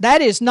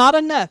 That is not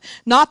enough.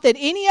 Not that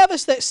any of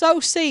us that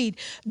sow seed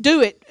do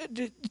it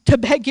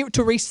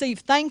to receive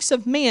thanks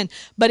of men,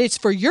 but it's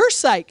for your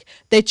sake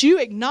that you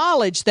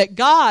acknowledge that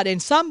God and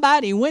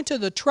somebody went to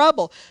the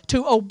trouble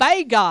to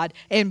obey God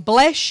and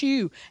bless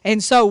you.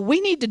 And so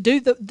we need to do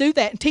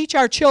that and teach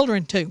our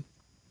children to.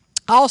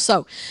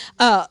 Also,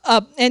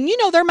 and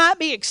there might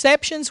be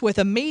exceptions with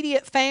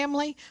immediate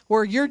family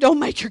where you don't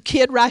make your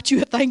kid write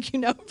you a thank you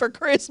note for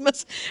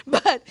Christmas,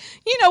 but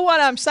you know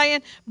what I'm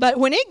saying. But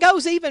when it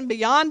goes even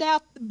beyond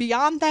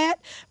that,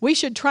 we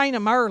should train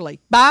them early.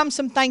 Buy them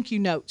some thank you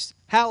notes.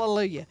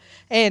 Hallelujah.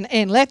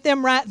 And let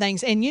them write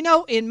things. And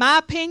in my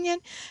opinion,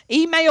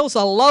 email's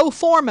a low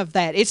form of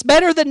that. It's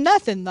better than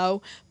nothing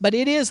though, but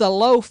it is a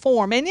low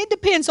form. And it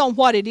depends on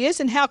what it is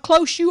and how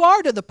close you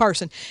are to the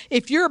person.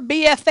 If you're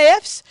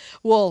BFFs,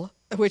 well,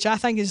 which I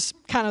think is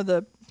kind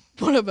of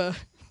one of the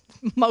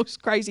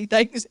most crazy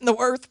things in the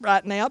earth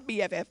right now.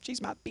 BFF, she's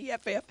my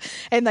BFF,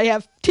 and they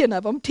have 10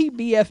 of them. 10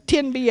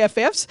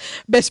 BFFs,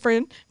 best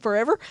friend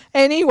forever.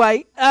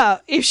 Anyway,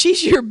 if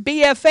she's your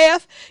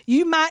BFF,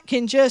 you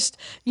can just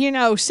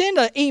send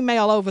an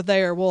email over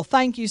there. Well,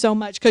 thank you so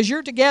much, because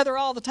you're together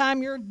all the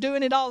time. You're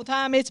doing it all the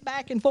time. It's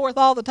back and forth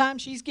all the time.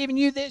 She's giving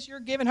you this, you're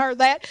giving her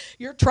that.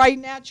 You're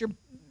trading out your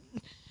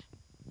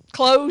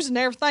clothes and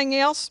everything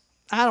else.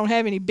 I don't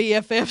have any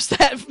BFFs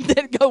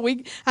that go.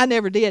 I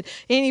never did.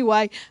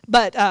 Anyway,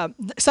 but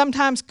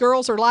sometimes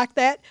girls are like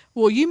that.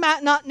 Well, you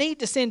might not need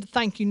to send a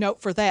thank you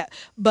note for that.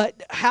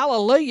 But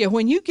hallelujah,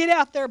 when you get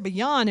out there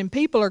beyond and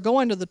people are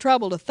going to the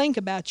trouble to think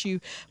about you,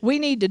 we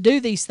need to do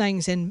these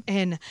things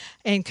and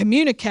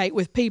communicate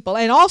with people.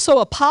 And also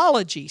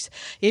apologies.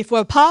 If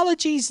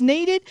apologies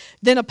needed,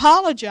 then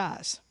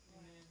apologize.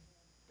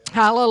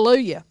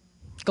 Hallelujah.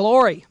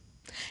 Glory.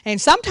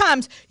 And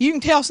sometimes you can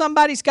tell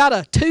somebody's got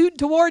a attitude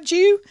towards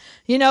you.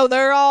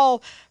 They're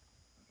all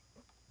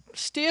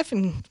stiff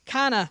and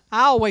kind of,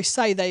 I always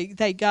say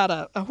they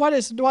got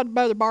what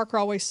Brother Barker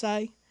always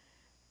say?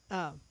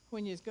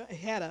 When you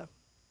had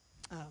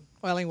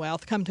well, anyway, I'll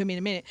come to me in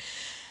a minute.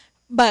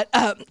 But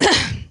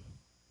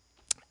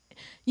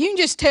you can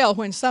just tell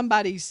when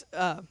somebody's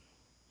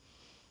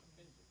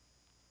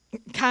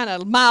kind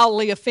of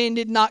mildly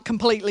offended, not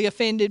completely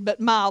offended,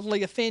 but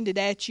mildly offended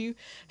at you.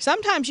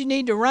 Sometimes you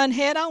need to run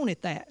head on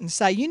at that and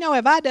say,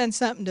 have I done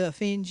something to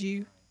offend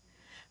you?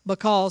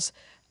 Because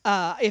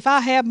if I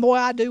have, boy,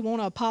 I do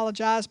want to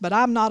apologize, but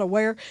I'm not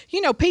aware.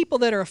 People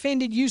that are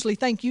offended usually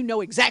think you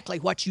know exactly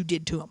what you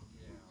did to them.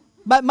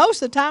 But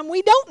most of the time,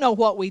 we don't know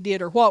what we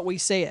did or what we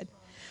said,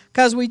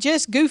 because we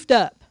just goofed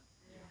up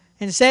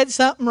and said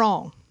something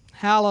wrong.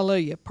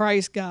 Hallelujah.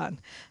 Praise God.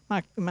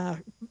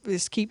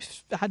 This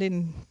keeps, I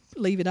didn't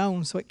leave it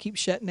on, so it keeps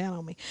shutting down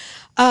on me.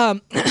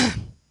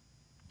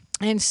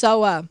 And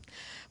so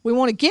we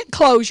want to get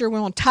closure. We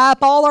want to tie up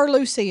all our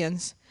loose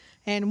ends.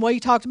 And we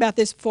talked about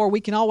this before.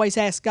 We can always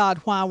ask God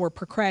why we're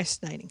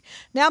procrastinating.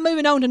 Now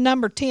moving on to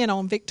number 10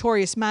 on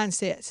victorious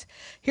mindsets.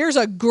 Here's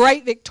a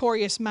great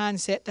victorious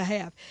mindset to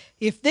have.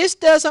 If this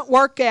doesn't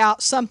work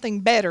out,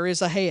 something better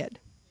is ahead.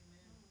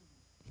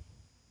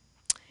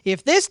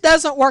 If this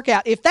doesn't work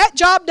out, if that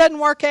job doesn't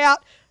work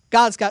out,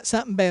 God's got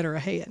something better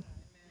ahead.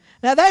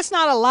 Now, that's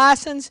not a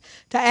license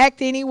to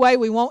act any way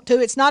we want to.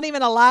 It's not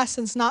even a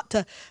license not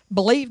to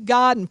believe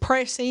God and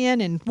press in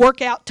and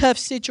work out tough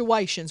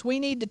situations. We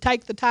need to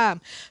take the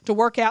time to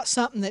work out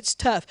something that's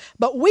tough.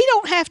 But we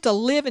don't have to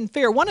live in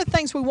fear. One of the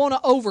things we want to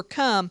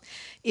overcome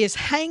is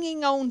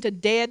hanging on to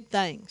dead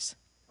things.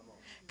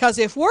 Because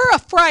if we're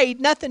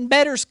afraid nothing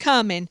better's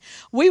coming,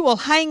 we will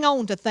hang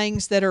on to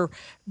things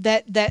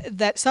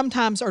that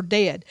sometimes are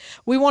dead.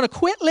 We want to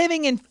quit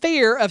living in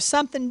fear of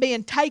something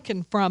being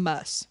taken from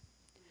us.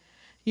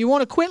 You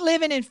want to quit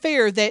living in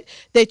fear that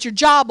your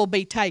job will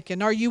be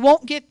taken, or you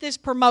won't get this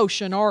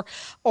promotion, or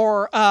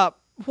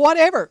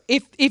whatever.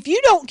 If you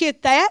don't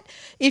get that,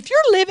 if you're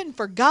living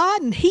for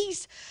God and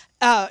He's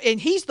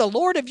the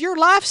Lord of your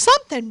life,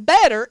 something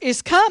better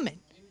is coming.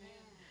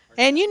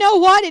 And you know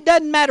what? It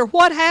doesn't matter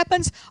what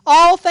happens.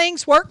 All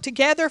things work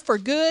together for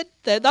good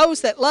to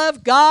those that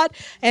love God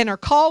and are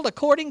called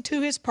according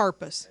to His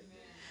purpose.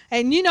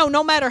 And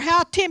no matter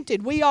how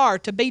tempted we are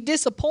to be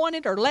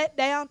disappointed or let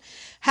down,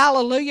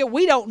 hallelujah,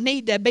 we don't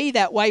need to be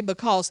that way,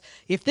 because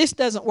if this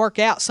doesn't work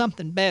out,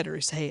 something better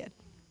is ahead.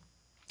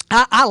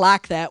 I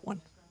like that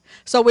one.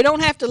 So we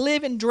don't have to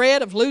live in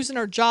dread of losing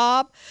our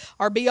job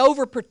or be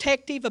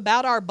overprotective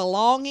about our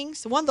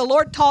belongings. The one the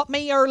Lord taught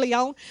me early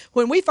on,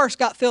 when we first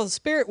got filled with the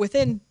Spirit,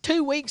 within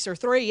 2 weeks or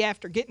 3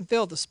 after getting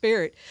filled with the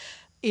Spirit,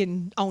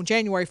 on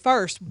January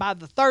 1st, by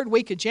the 3rd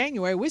week of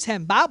January, we was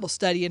having Bible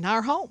study in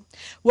our home.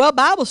 Well,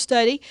 Bible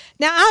study,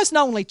 now I was an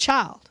only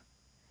child.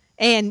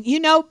 And,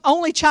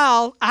 only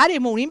child, I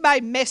didn't want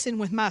anybody messing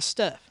with my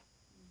stuff.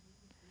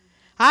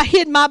 I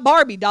hid my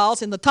Barbie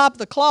dolls in the top of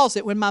the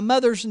closet when my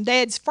mother's and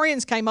dad's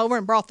friends came over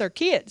and brought their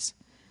kids.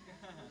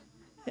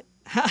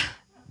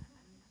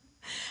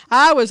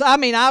 I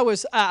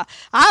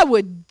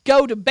would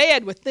go to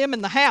bed with them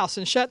in the house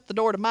and shut the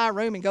door to my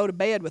room and go to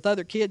bed with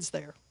other kids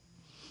there.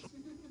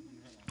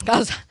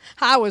 Because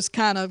I was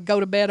kind of go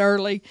to bed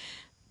early,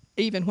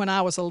 even when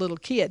I was a little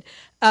kid.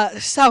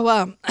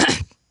 So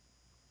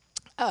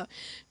that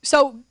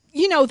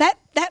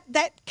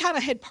kind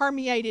of had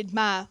permeated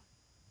my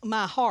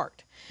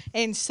heart.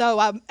 And so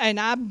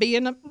I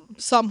being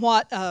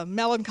somewhat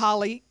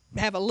melancholy,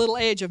 have a little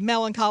edge of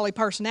melancholy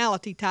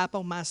personality type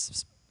on my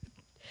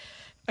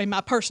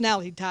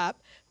personality type,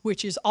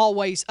 which is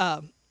always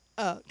kind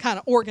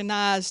of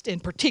organized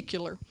and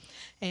particular,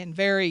 and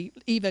very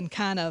even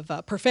kind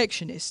of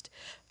perfectionist.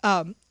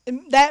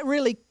 That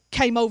really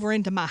came over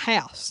into my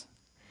house.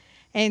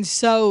 And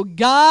so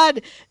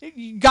God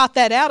got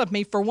that out of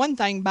me, for one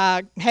thing,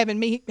 by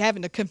having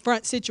to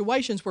confront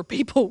situations where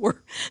people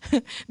were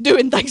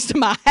doing things to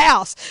my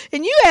house.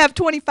 And you have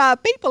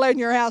 25 people in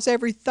your house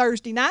every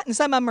Thursday night, and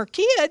some of them are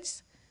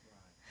kids.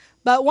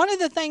 But one of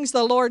the things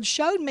the Lord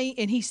showed me,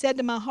 and He said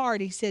to my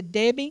heart, He said,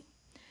 Debbie,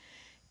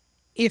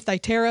 if they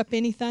tear up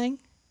anything,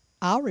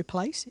 I'll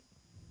replace it.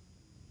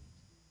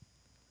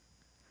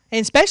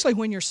 And especially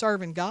when you're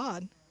serving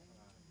God.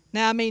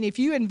 Now, I mean, if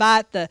you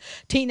invite the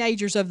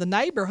teenagers of the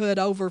neighborhood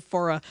over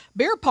for a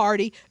beer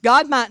party,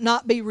 God might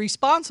not be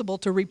responsible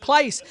to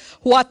replace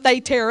what they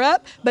tear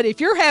up. But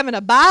if you're having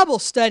a Bible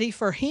study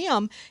for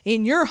Him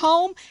in your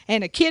home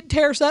and a kid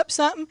tears up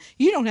something,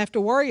 you don't have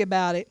to worry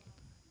about it.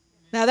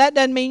 Now, that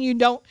doesn't mean you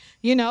don't,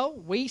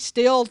 we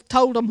still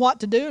told them what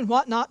to do and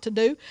what not to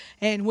do.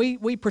 And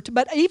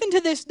but even to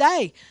this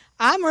day,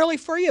 I'm really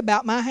free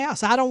about my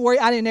house. I don't worry.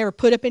 I didn't ever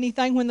put up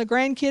anything when the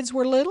grandkids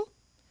were little.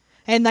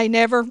 And they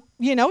never,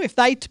 if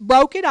they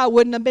broke it, I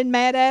wouldn't have been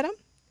mad at them.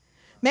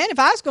 Man, if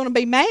I was going to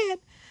be mad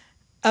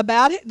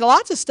about it,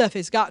 lots of stuff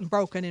has gotten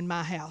broken in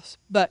my house.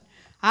 But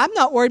I'm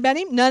not worried about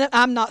him.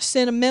 I'm not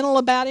sentimental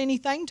about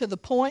anything to the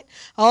point,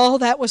 oh,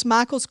 that was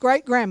Michael's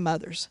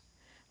great-grandmother's.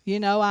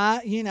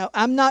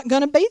 I'm not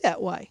going to be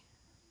that way.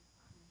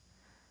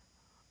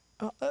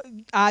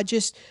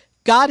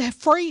 God have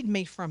freed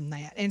me from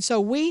that. And so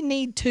we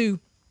need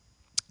to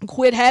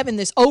quit having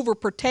this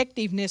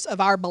overprotectiveness of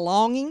our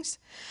belongings,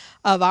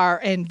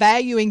 and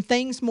valuing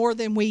things more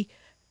than we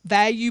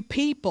value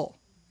people.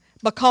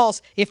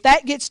 Because if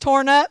that gets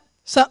torn up,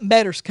 something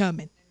better's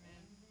coming.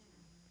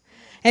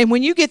 And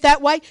when you get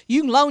that way,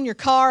 you can loan your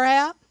car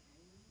out.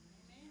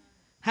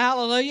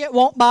 Hallelujah. It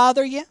won't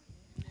bother you.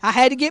 I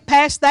had to get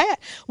past that.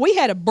 We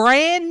had a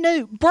brand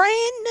new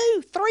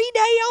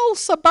 3-day-old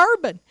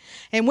Suburban.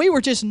 And we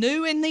were just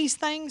new in these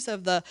things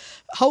of the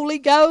Holy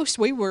Ghost.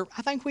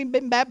 I think we've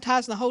been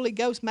baptized in the Holy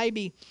Ghost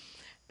maybe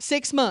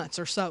 6 months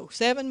or so,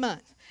 7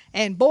 months.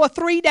 And boy,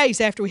 3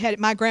 days after we had it,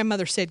 my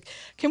grandmother said,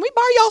 can we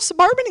borrow y'all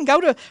Suburban and go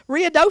to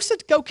Ruidoso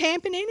to go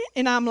camping in it?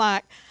 And I'm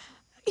like,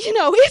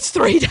 it's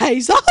 3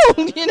 days old,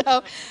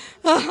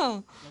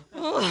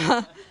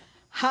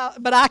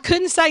 But I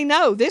couldn't say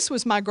no. This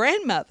was my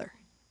grandmother.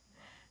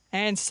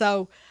 And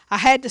so I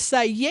had to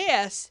say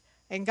yes,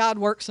 and God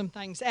worked some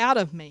things out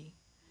of me.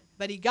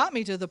 But He got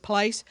me to the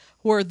place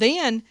where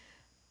then,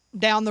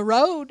 down the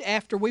road,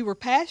 after we were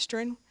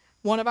pastoring,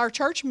 one of our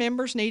church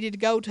members needed to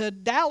go to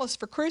Dallas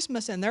for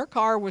Christmas, and their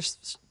car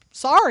was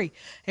sorry.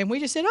 And we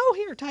just said, oh,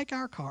 here, take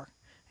our car.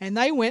 And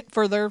they went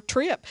for their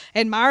trip.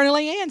 And Myron and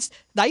Leanne's,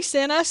 they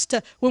sent us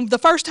the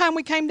first time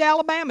we came to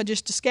Alabama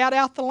just to scout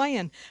out the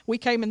land, we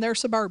came in their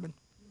Suburban.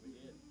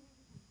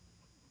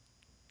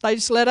 They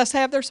just let us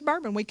have their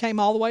Suburban. We came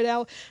all the way to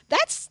Alabama.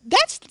 That's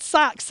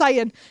like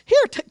saying,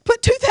 here,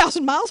 put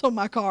 2,000 miles on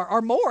my car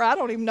or more. I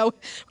don't even know.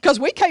 Because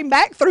we came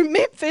back through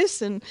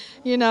Memphis and,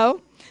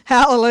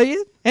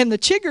 hallelujah. And the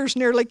chiggers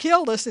nearly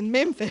killed us in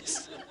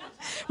Memphis.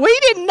 We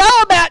didn't know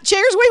about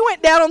chiggers. We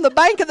went down on the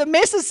bank of the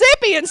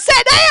Mississippi and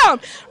sat down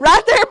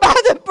right there by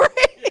the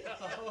bridge.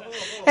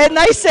 And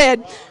they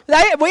said,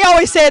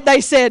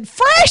 they said,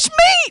 fresh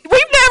meat.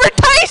 We've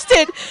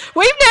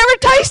never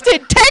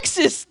tasted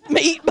Texas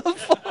meat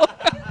before.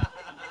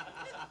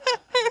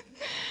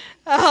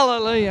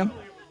 Hallelujah.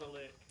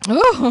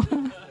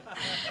 Oh.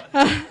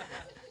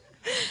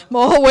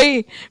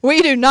 Boy,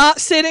 we do not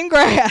sit in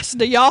grass,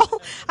 do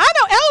y'all? I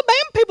know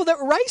Alabama people that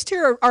were raised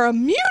here are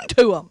immune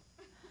to them.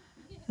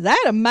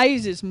 That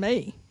amazes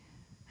me.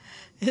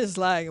 It's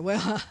like,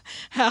 well,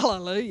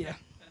 hallelujah.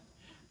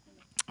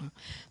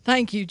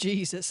 Thank you,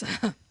 Jesus.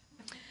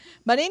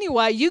 But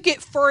anyway, you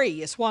get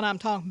free is what I'm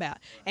talking about.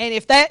 And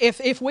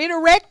if we'd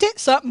have wrecked it,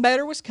 something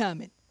better was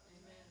coming.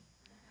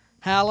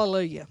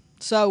 Hallelujah.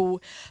 So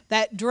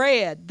that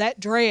dread,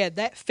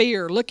 that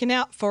fear, looking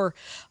out for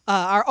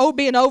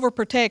being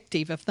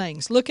overprotective of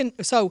things.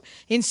 So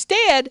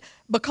instead,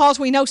 because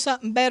we know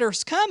something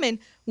better's coming,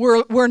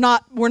 we're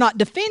not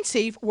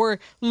defensive. We're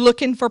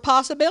looking for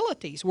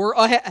possibilities. We're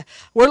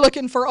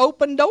looking for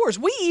open doors.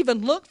 We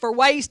even look for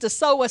ways to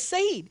sow a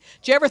seed.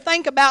 Did you ever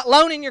think about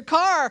loaning your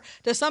car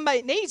to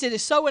somebody that needs it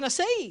is sowing a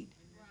seed?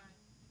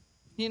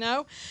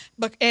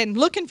 And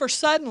looking for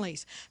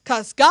suddenlies,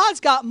 because God's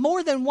got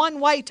more than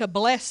one way to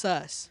bless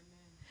us.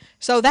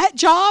 So that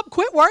job,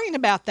 quit worrying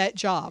about that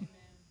job.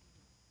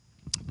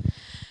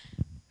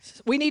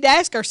 We need to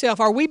ask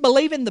ourselves, are we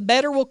believing the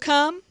better will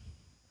come?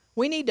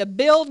 We need to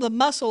build the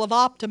muscle of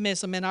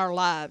optimism in our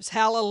lives.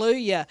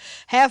 Hallelujah.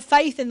 Have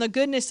faith in the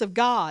goodness of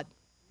God.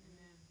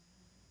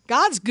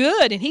 God's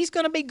good, and He's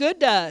going to be good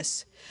to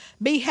us.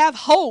 Have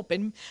hope,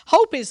 and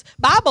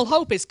Bible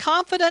hope is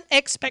confident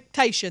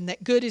expectation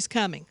that good is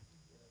coming.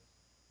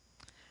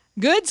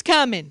 Good's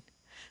coming.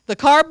 The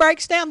car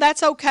breaks down,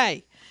 that's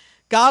okay.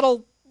 God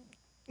will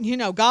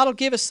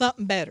give us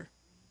something better.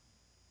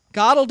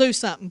 God will do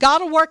something.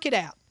 God will work it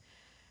out.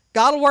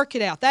 God will work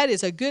it out. That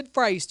is a good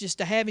phrase just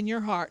to have in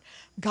your heart.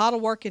 God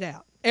will work it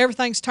out.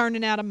 Everything's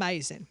turning out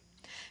amazing.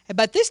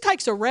 But this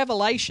takes a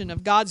revelation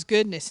of God's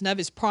goodness and of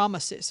His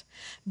promises.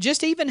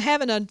 Just even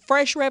having a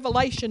fresh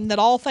revelation that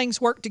all things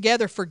work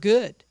together for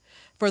good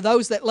for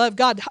those that love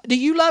God. Do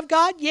you love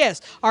God?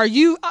 Yes. Are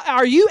you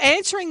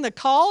answering the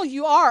call?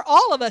 You are.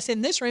 All of us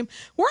in this room,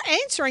 we're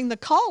answering the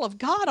call of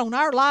God on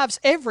our lives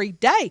every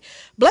day.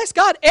 Bless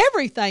God,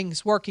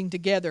 everything's working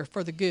together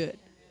for the good.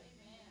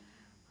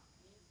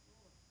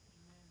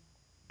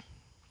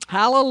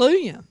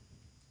 Hallelujah.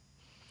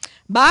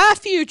 My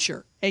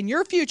future and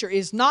your future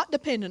is not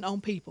dependent on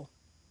people.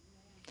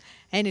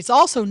 And it's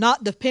also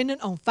not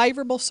dependent on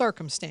favorable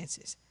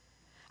circumstances.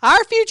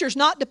 Our future's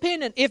not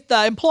dependent. If the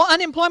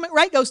unemployment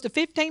rate goes to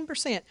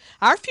 15%,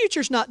 our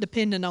future's not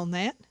dependent on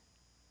that.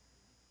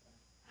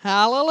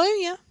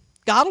 Hallelujah.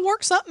 God will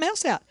work something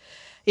else out.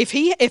 If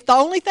the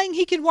only thing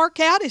He can work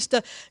out is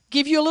to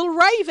give you a little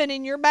raven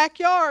in your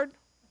backyard,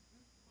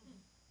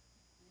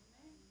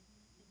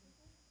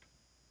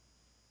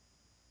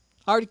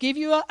 or to give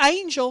you an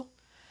angel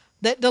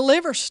that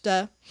delivers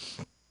stuff,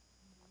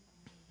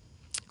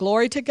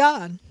 glory to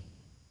God.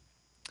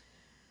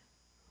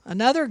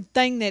 Another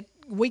thing that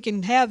we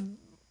can have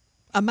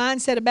a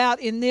mindset about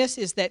in this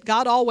is that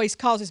God always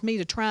causes me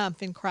to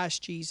triumph in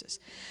Christ Jesus.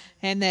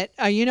 And that,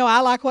 I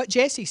like what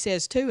Jesse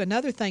says too.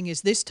 Another thing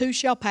is, this too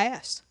shall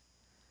pass.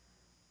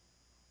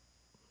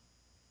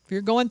 If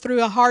you're going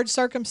through a hard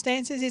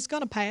circumstances, it's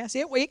going to pass.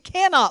 It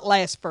cannot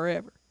last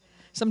forever.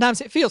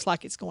 Sometimes it feels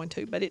like it's going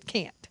to, but it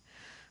can't.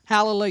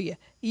 Hallelujah.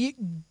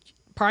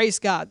 Praise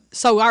God.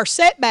 So our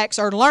setbacks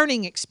are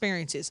learning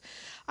experiences.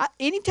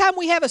 Anytime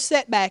we have a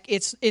setback,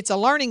 it's a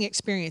learning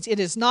experience. It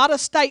is not a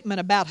statement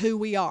about who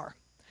we are.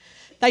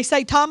 They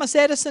say Thomas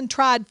Edison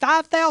tried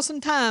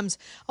 5,000 times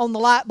on the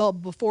light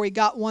bulb before he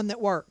got one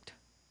that worked.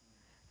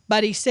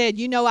 But he said,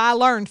 I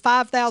learned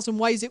 5,000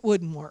 ways it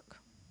wouldn't work.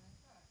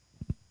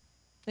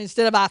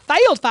 Instead of I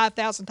failed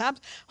 5,000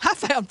 times, I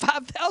found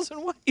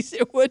 5,000 ways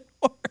it wouldn't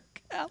work.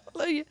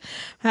 Hallelujah.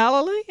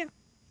 Hallelujah.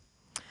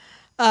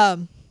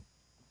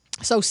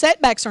 So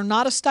setbacks are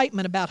not a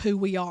statement about who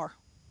we are.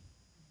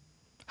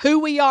 Who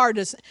we are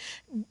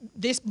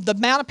the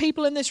amount of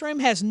people in this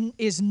room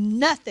is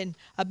nothing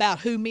about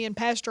who me and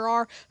Pastor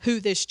are, who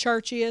this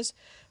church is.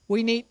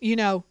 We need,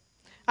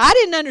 I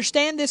didn't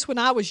understand this when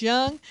I was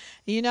young,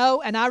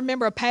 and I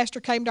remember a pastor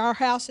came to our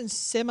house in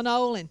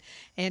Seminole,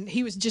 and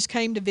he just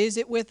came to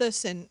visit with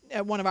us, and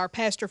one of our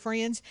pastor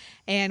friends,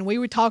 and we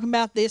were talking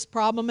about this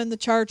problem in the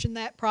church and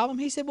that problem.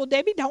 He said, well,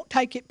 Debbie, don't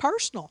take it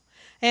personal.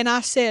 And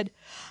I said,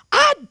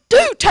 I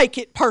do take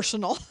it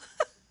personal.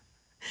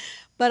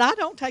 But I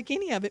don't take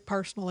any of it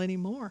personal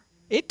anymore.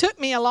 It took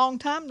me a long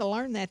time to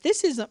learn that.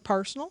 This isn't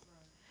personal.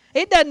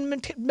 It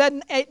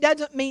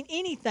doesn't mean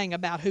anything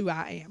about who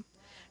I am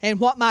and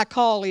what my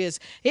call is.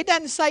 It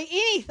doesn't say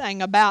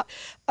anything about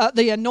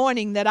the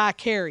anointing that I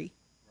carry.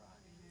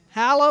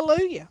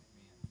 Hallelujah.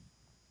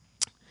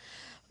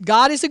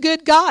 God is a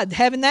good God,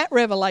 having that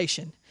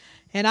revelation.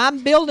 And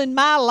I'm building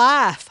my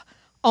life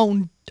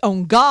on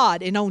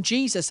God and on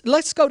Jesus.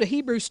 Let's go to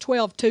Hebrews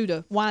 12:2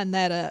 to wind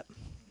that up.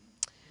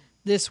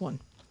 This one.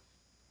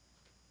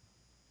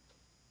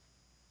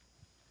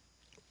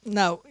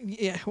 No,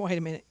 yeah, wait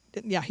a minute.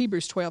 Yeah,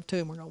 Hebrews 12:2,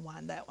 and we're going to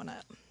wind that one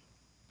up.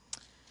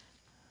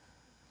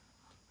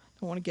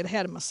 Don't want to get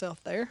ahead of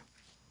myself there.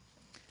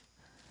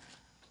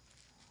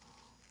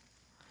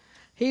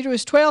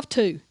 Hebrews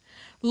 12:2.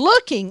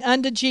 Looking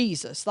unto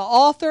Jesus, the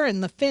author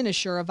and the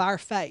finisher of our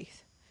faith.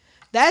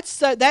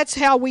 That's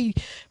how we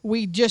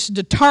just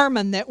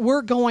determine that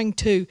we're going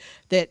to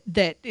that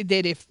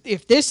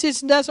if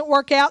this doesn't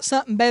work out,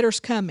 something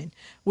better's coming.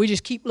 We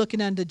just keep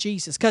looking unto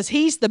Jesus, because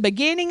He's the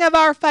beginning of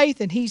our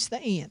faith and He's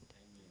the end.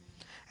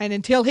 And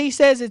until He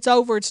says it's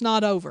over, it's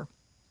not over.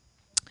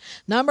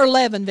 Number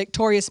 11,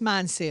 victorious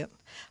mindset.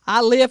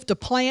 I live to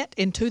plant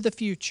into the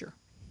future.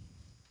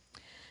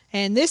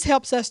 And this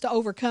helps us to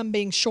overcome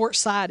being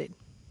short-sighted.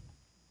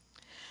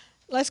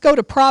 Let's go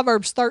to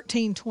Proverbs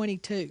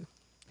 13:22.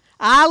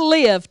 I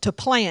live to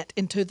plant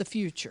into the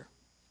future.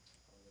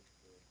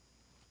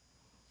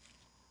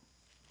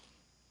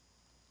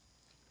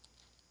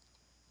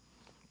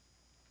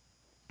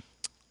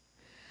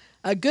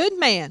 A good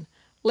man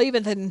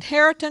leaveth an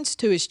inheritance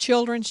to his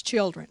children's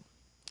children.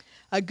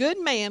 A good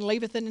man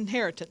leaveth an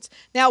inheritance.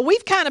 Now,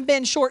 we've kind of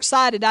been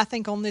short-sighted, I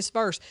think, on this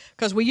verse,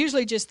 because we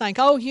usually just think,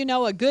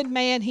 a good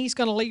man, he's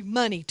going to leave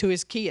money to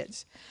his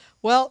kids.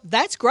 Well,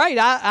 that's great.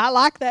 I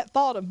like that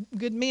thought of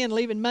good men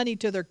leaving money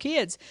to their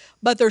kids.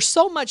 But there's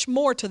so much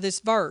more to this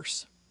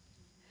verse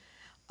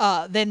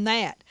than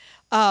that.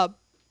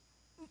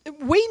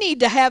 We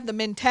need to have the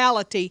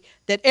mentality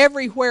that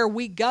everywhere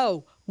we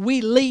go, we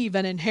leave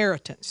an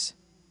inheritance.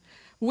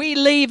 We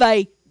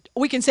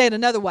can say it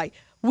another way.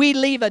 We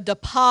leave a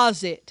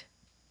deposit.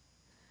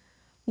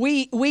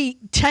 We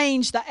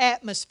change the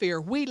atmosphere.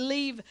 We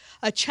leave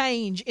a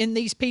change in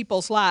these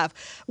people's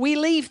life. We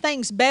leave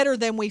things better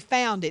than we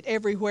found it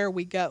everywhere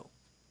we go.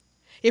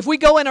 If we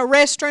go in a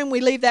restroom,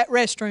 we leave that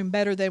restroom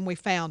better than we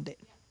found it.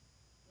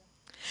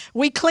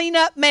 We clean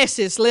up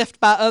messes left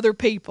by other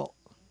people.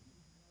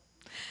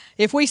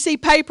 If we see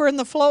paper in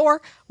the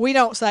floor, we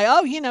don't say,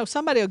 oh,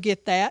 somebody will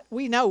get that.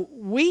 We know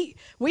we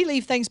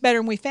leave things better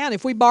than we found.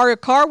 If we borrow a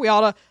car, we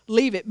ought to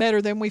leave it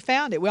better than we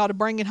found it. We ought to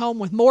bring it home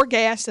with more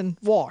gas and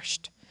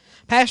washed.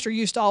 Pastor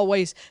used to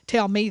always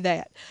tell me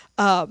that.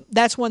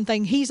 That's one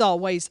thing he's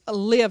always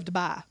lived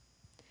by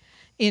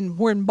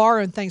when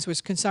borrowing things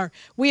was concerned.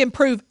 We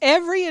improve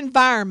every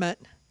environment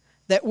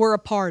that we're a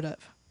part of.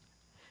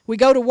 We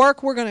go to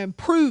work, we're going to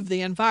improve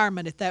the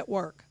environment at that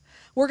work.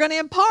 We're going to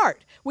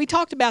impart. We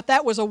talked about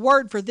that was a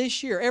word for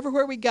this year.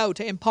 Everywhere we go,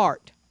 to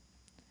impart.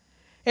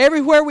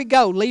 Everywhere we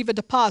go, leave a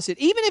deposit.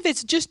 Even if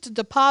it's just a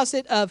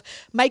deposit of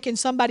making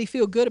somebody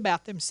feel good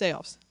about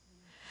themselves.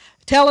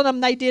 Telling them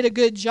they did a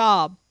good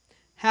job.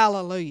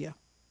 Hallelujah.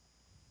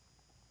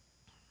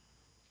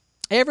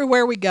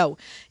 Everywhere we go.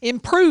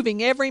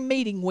 Improving every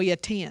meeting we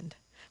attend.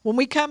 When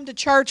we come to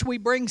church, we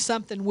bring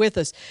something with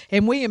us,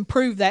 and we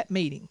improve that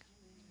meeting.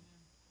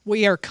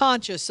 We are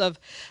conscious of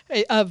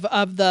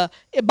the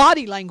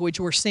body language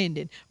we're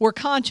sending. We're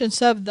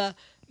conscious of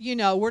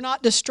we're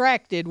not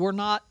distracted. We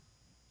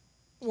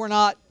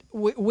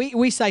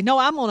say, no,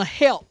 I'm going to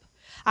help.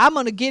 I'm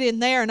going to get in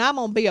there and I'm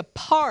going to be a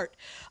part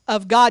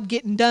of God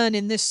getting done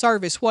in this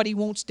service, what He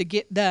wants to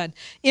get done.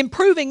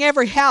 Improving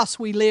every house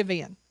we live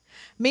in.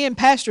 Me and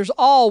Pastor's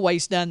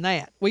always done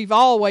that. We've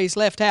always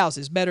left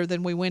houses better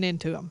than we went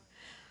into them.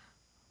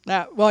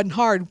 That wasn't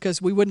hard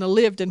because we wouldn't have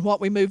lived in what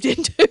we moved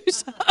into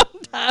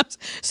sometimes.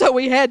 So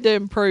we had to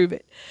improve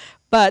it.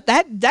 But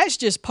that's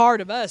just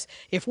part of us.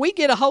 If we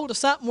get a hold of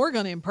something, we're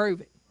going to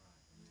improve it.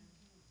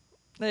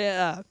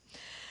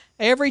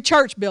 Every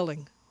church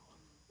building,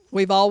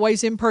 we've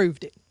always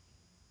improved it.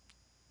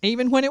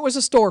 Even when it was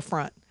a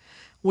storefront,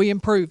 we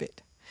improve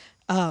it.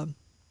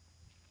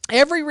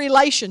 Every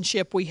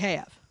relationship we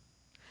have.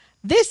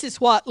 This is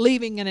what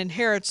leaving an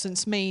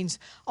inheritance means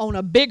on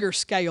a bigger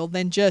scale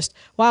than just,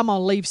 well, I'm going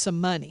to leave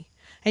some money.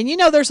 And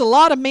there's a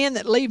lot of men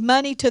that leave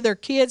money to their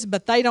kids,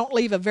 but they don't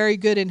leave a very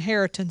good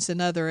inheritance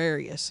in other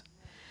areas.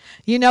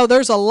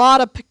 There's a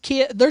lot of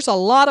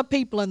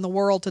people in the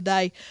world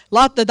today.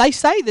 They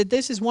say that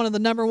this is one of the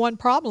number one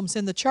problems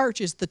in the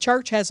church is the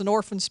church has an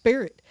orphan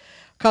spirit.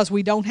 Because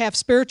we don't have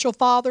spiritual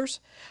fathers.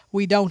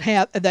 We don't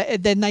have,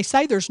 then they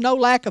say there's no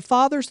lack of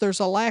fathers, there's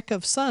a lack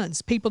of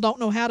sons. People don't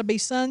know how to be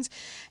sons.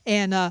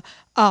 And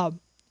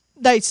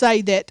they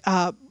say that,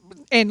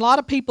 and a lot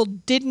of people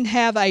didn't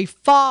have a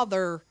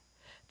father.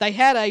 They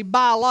had a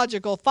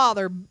biological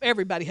father.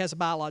 Everybody has a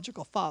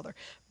biological father.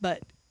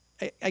 But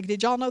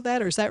did y'all know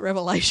that, or is that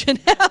revelation?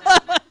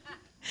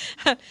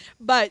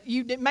 But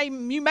you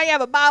may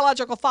have a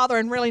biological father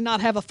and really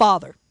not have a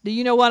father. Do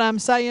you know what I'm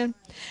saying?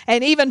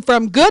 And even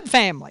from good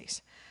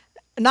families.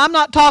 And I'm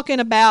not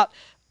talking about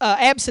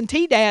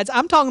absentee dads.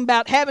 I'm talking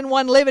about having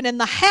one living in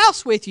the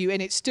house with you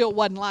and it still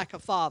wasn't like a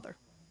father.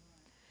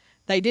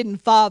 They didn't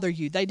father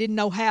you. They didn't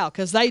know how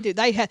because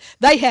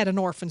they had an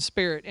orphan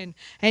spirit. And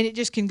it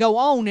just can go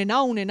on and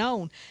on and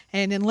on.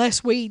 And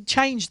unless we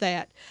change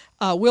that,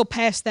 we'll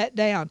pass that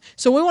down.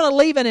 So we want to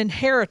leave an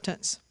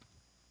inheritance.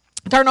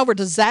 Turn over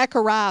to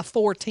Zechariah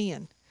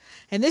 4:10.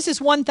 And this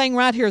is one thing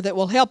right here that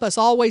will help us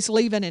always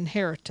leave an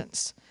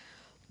inheritance.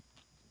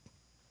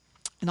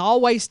 And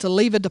always to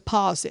leave a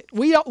deposit.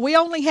 We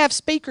only have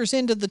speakers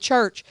into the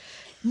church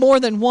more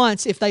than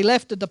once if they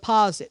left a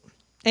deposit.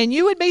 And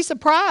you would be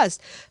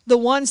surprised, the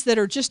ones that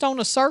are just on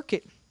a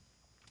circuit.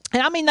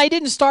 And I mean, they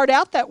didn't start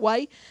out that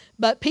way,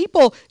 but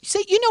people,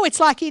 see, it's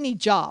like any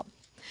job.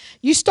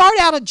 You start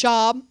out a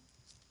job.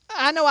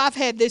 I know I've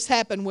had this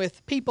happen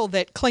with people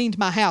that cleaned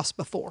my house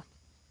before.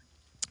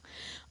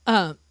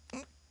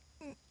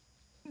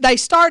 They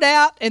start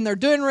out and they're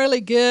doing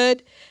really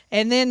good,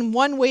 and then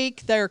one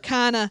week they're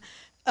kind of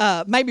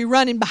maybe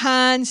running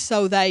behind,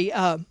 so they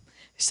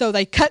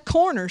cut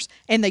corners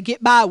and they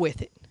get by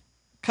with it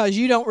because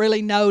you don't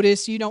really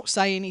notice, you don't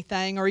say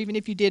anything, or even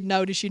if you did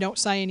notice, you don't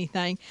say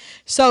anything.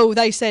 So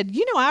they said,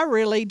 I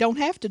really don't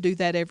have to do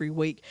that every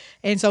week.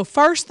 And so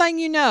first thing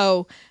you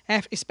know,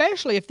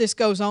 especially if this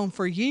goes on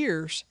for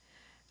years,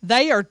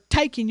 they are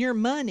taking your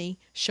money,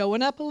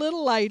 showing up a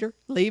little later,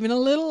 leaving a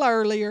little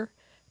earlier,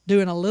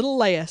 doing a little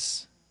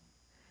less,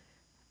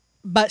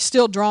 but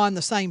still drawing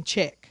the same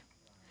check.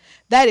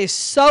 That is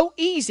so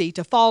easy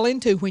to fall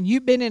into when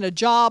you've been in a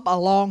job a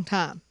long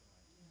time.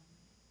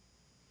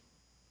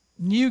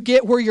 You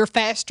get where you're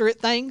faster at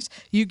things.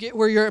 You get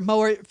where you're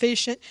more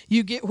efficient.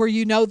 You get where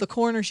you know the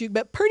corners.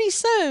 But pretty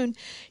soon,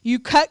 you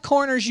cut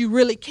corners you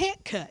really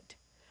can't cut.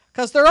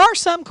 Because there are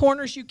some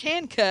corners you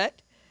can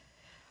cut.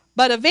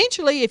 But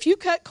eventually, if you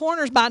cut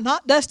corners by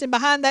not dusting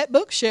behind that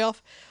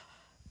bookshelf,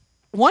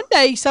 one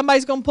day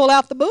somebody's going to pull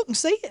out the book and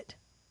see it.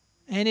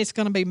 And it's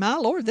going to be, my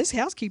Lord, this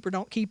housekeeper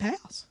don't keep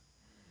house.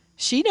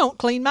 She don't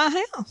clean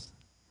my house.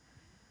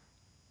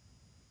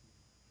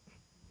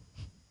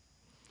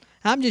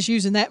 I'm just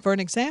using that for an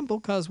example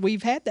because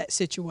we've had that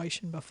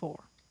situation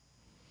before.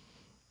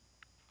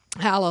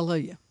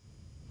 Hallelujah.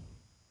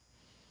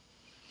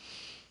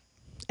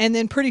 And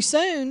then pretty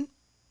soon,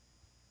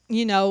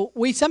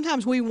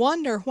 sometimes we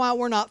wonder why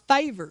we're not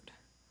favored.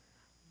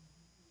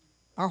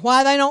 or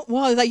why they don't,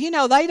 well,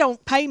 they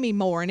don't pay me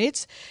more. And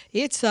it's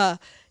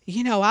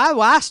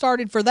I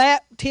started for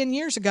that 10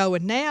 years ago,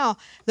 and now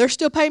they're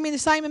still paying me the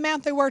same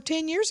amount they were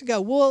 10 years ago.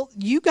 Well,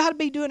 you got to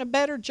be doing a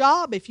better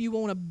job if you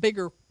want a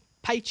bigger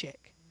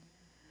paycheck.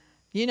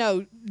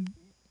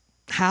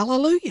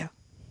 Hallelujah.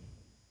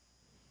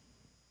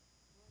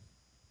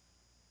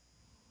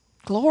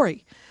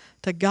 Glory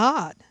to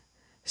God.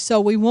 So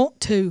we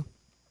want to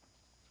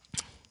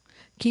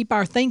keep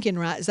our thinking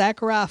right.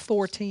 Zechariah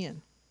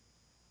 4:10.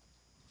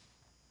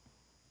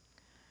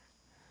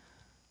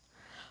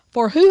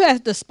 For who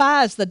hath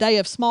despised the day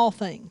of small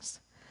things?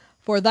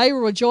 For they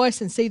will rejoice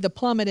and see the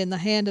plummet in the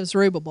hand of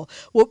Zerubbabel.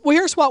 Well,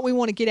 here's what we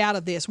want to get out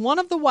of this. One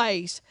of the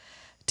ways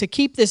to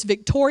keep this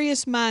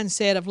victorious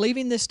mindset of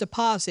leaving this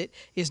deposit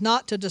is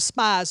not to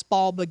despise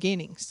small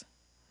beginnings.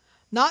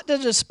 Not to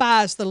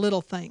despise the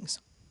little things.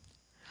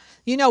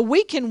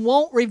 We can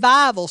want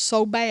revival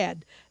so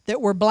bad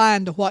that we're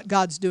blind to what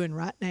God's doing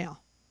right now.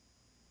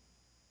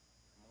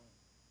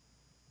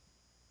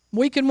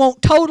 We can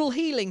want total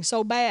healing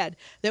so bad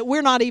that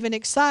we're not even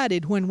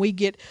excited when we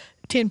get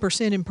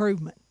 10%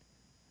 improvement.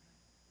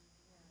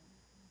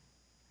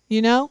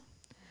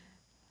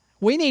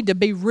 We need to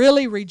be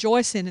really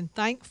rejoicing and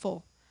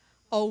thankful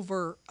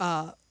over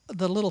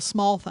the little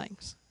small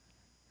things.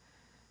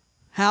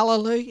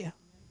 Hallelujah.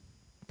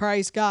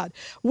 Praise God.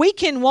 We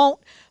can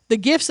want the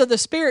gifts of the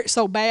Spirit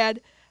so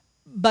bad,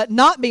 but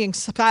not being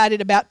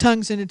excited about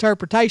tongues and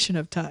interpretation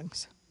of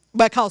tongues.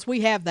 Because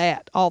we have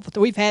that.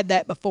 We've had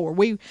that before.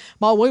 We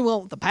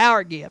want the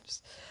power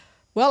gifts.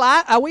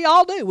 Well, we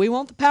all do. We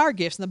want the power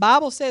gifts. And the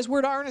Bible says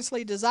we're to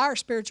earnestly desire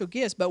spiritual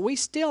gifts, but we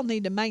still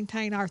need to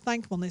maintain our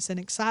thankfulness and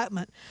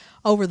excitement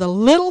over the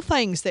little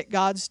things that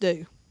God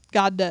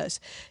does.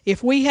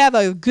 If we have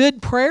a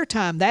good prayer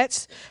time,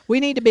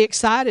 we need to be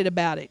excited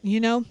about it,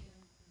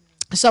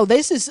 So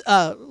this is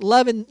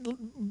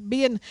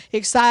being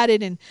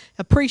excited and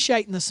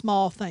appreciating the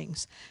small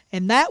things.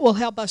 And that will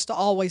help us to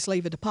always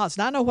leave a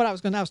deposit. I know what I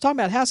was talking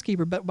about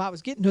housekeeper, but I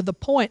was getting to the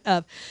point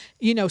of,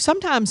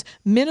 sometimes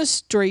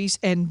ministries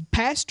and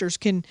pastors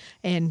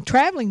and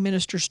traveling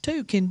ministers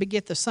too can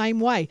get the same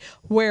way,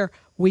 where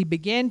we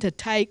begin to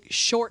take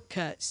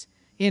shortcuts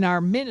in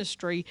our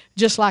ministry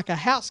just like a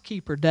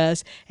housekeeper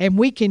does. And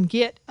we can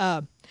get,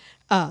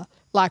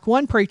 like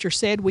one preacher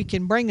said, we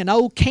can bring an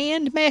old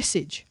canned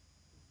message.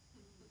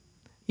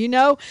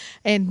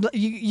 And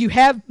you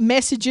have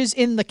messages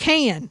in the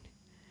can.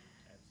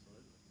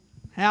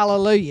 Absolutely.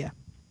 Hallelujah.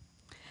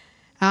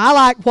 I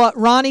like what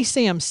Ronnie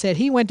Sims said.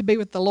 He went to be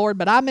with the Lord,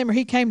 but I remember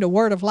he came to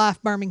Word of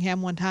Life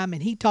Birmingham one time,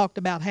 and he talked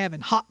about having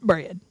hot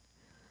bread.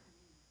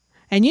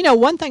 And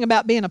one thing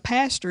about being a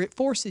pastor, it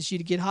forces you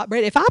to get hot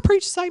bread. If I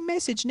preach the same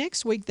message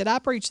next week that I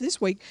preach this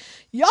week,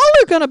 y'all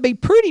are going to be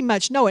pretty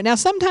much know it. Now,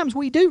 sometimes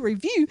we do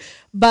review,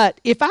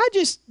 but if I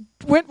just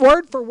went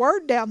word for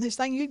word down this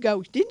thing, you'd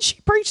go, didn't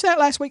she preach that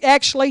last week?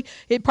 Actually,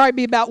 it'd probably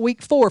be about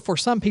week 4 for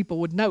some people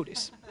would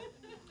notice.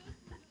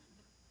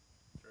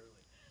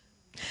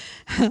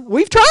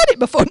 We've tried it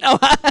before.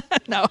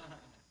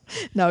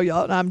 No,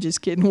 y'all, I'm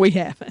just kidding. We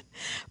haven't.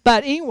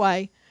 But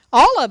anyway,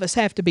 all of us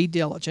have to be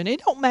diligent.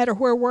 It don't matter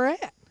where we're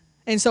at.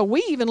 And so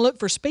we even look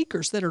for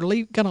speakers that are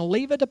going to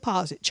leave a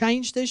deposit,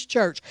 change this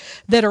church,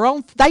 they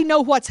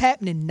know what's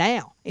happening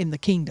now in the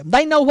kingdom.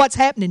 They know what's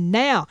happening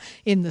now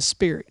in the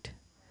Spirit.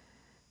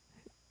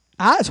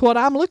 That's what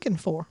I'm looking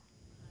for.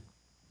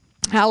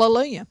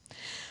 Hallelujah.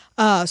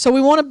 So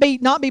we want to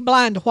not be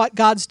blind to what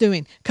God's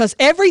doing, because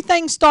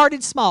everything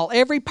started small.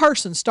 Every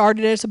person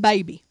started as a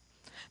baby.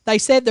 They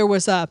said there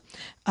was a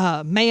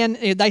man,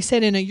 they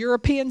said in a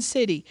European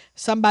city,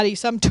 some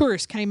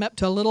tourist came up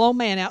to a little old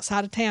man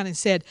outside of town and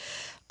said,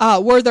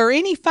 were there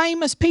any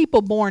famous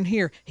people born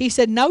here? He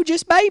said, no,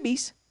 just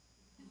babies.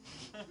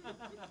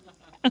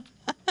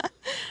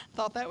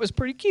 Thought that was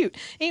pretty cute.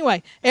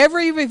 Anyway,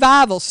 every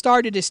revival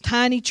started as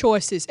tiny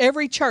choices.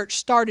 Every church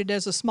started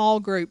as a small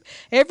group.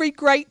 Every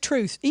great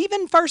truth,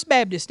 even First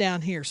Baptist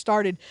down here,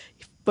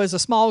 was a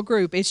small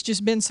group. It's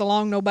just been so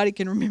long nobody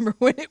can remember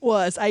when it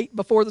was.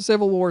 Before the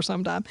Civil War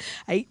sometime.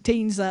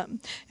 18-something.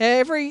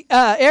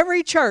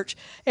 Every church,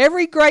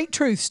 every great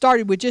truth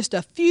started with just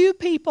a few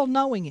people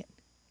knowing it.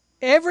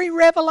 Every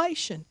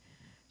revelation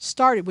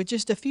started with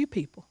just a few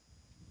people.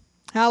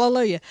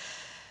 Hallelujah.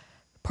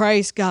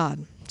 Praise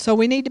God. So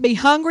we need to be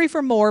hungry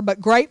for more, but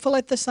grateful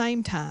at the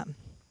same time.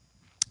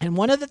 And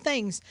one of the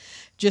things,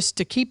 just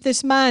to keep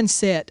this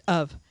mindset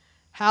of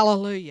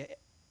hallelujah,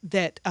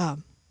 that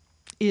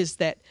is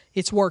that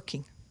it's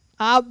working.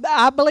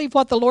 I believe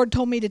what the Lord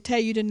told me to tell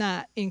you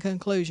tonight in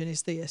conclusion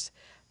is this.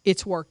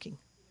 It's working.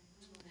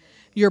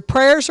 Your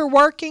prayers are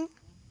working.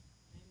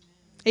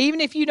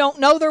 Even if you don't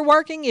know they're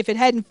working, if it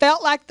hadn't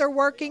felt like they're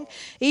working,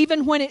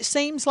 even when it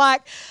seems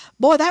like,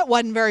 boy, that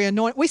wasn't very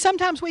anointed.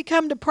 Sometimes we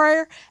come to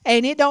prayer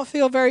and it don't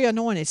feel very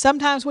anointed.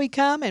 Sometimes we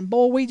come and,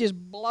 boy, we just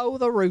blow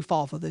the roof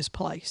off of this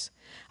place.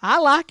 I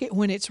like it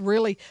when it's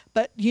really,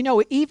 but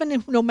even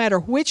if, no matter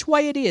which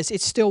way it is,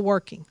 it's still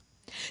working.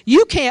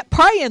 You can't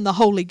pray in the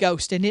Holy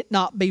Ghost and it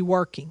not be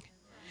working.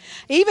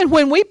 Even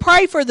when we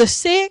pray for the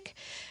sick,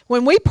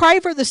 When we pray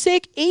for the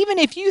sick, even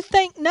if you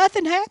think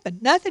nothing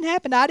happened,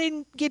 I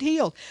didn't get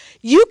healed.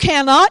 You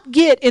cannot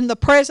get in the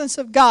presence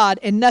of God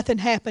and nothing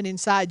happen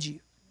inside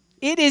you.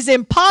 It is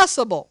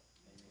impossible.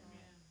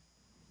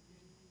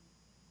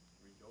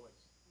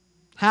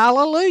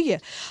 Hallelujah.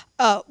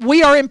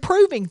 We are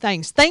improving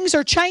things. Things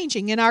are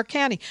changing in our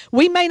county.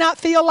 We may not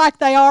feel like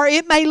they are.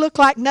 It may look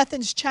like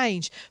nothing's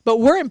changed,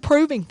 but we're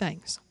improving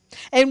things.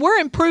 And we're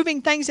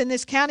improving things in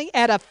this county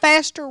at a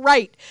faster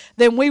rate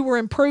than we were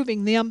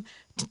improving them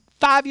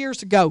 5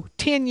 years ago,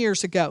 10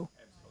 years ago.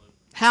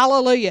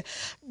 Hallelujah.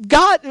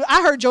 God,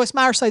 I heard Joyce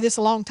Meyer say this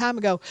a long time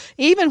ago.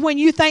 Even when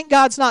you think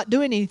God's not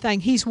doing anything,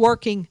 He's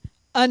working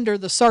under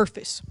the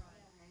surface.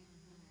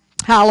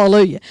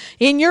 Hallelujah.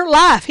 In your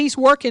life, He's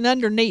working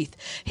underneath.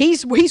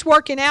 He's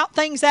working out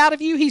things out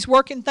of you. He's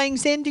working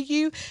things into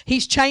you.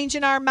 He's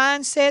changing our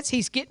mindsets.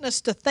 He's getting us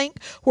to think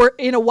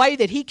in a way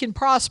that He can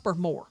prosper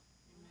more.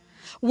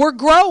 We're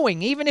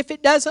growing, even if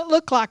it doesn't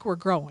look like we're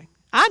growing.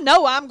 I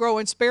know I'm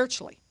growing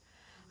spiritually.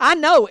 I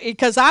know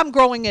because I've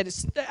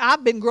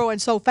been growing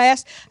so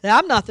fast that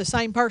I'm not the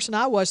same person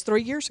I was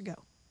 3 years ago.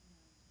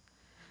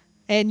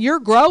 And you're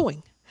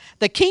growing.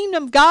 The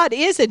kingdom of God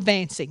is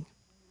advancing.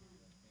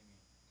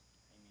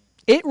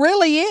 It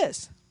really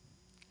is.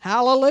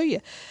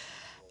 Hallelujah.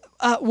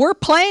 We're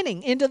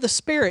planning into the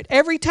Spirit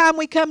every time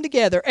we come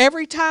together,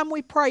 every time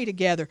we pray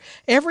together,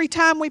 every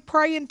time we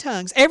pray in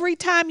tongues, every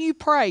time you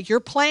pray, you're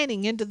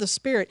planning into the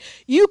Spirit.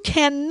 You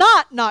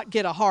cannot not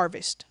get a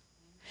harvest.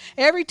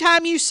 Every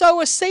time you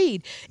sow a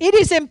seed, it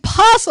is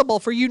impossible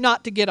for you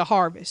not to get a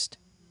harvest.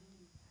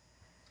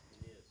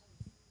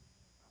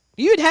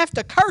 You'd have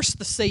to curse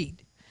the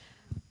seed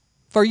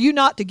for you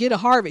not to get a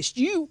harvest.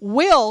 You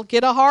will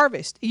get a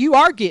harvest. You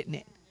are getting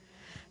it.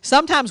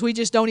 Sometimes we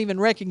just don't even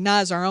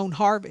recognize our own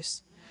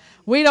harvest.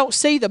 We don't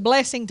see the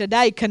blessing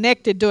today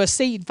connected to a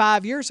seed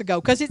 5 years ago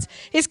because it's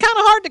kind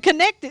of hard to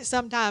connect it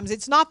sometimes.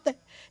 It's not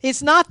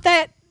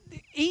that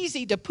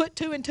easy to put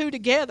two and two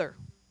together.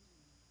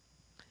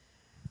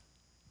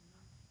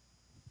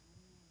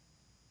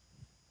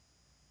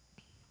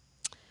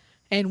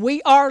 And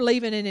we are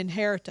leaving an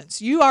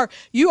inheritance. You are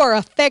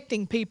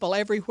affecting people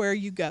everywhere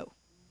you go.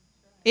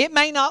 It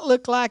may not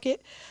look like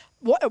it.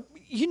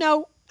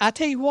 I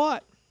tell you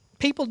what,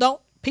 people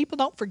don't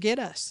forget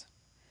us.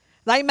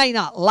 They may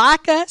not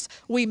like us.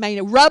 We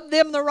may rub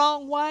them the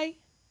wrong way.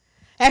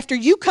 After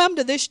you come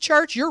to this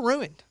church, you're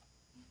ruined.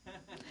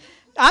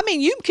 I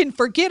mean, you can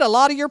forget a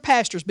lot of your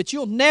pastors, but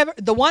you'll never,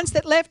 the ones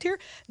that left here,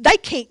 they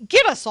can't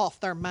get us off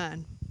their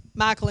mind,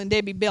 Michael and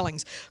Debbie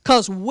Billings,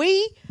 because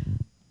we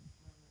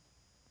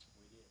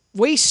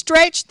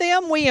stretched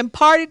them, we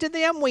imparted to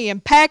them, we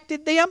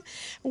impacted them.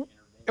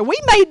 We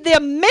made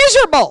them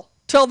miserable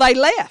till they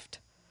left.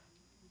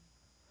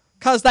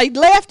 Because they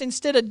left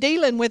instead of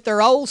dealing with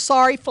their old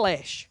sorry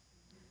flesh.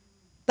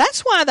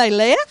 That's why they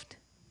left.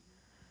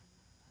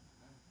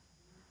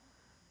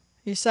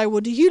 You say,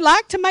 well, do you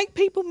like to make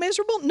people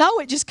miserable? No,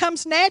 it just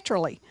comes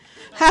naturally.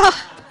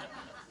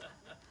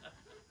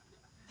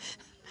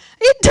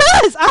 It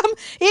does.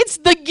 It's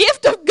the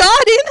gift of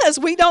God in us.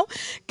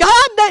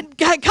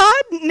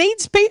 God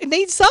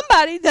needs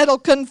somebody that'll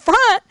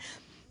confront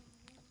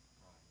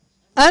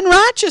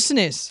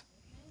unrighteousness.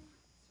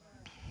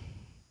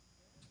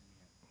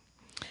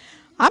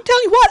 I'm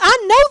telling you what,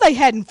 I know they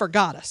hadn't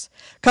forgot us.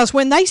 Because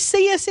when they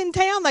see us in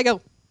town, they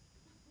go,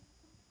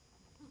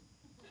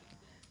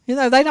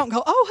 they don't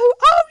go, oh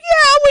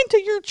yeah, I went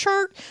to your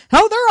church.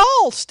 No, they're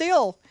all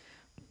still.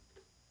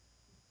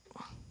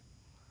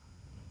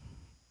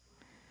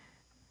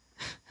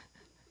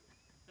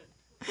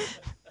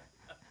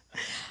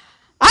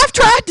 I've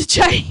tried to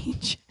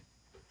change.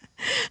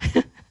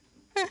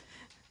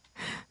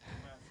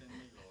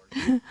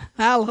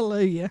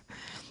 Hallelujah.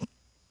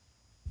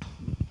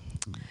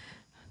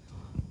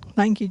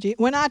 Thank you, Jesus.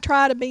 When I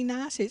try to be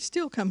nice, it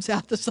still comes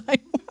out the same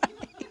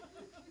way.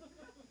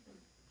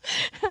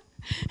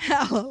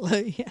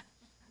 Hallelujah.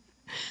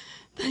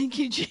 Thank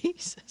you,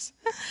 Jesus.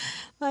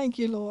 Thank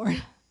you,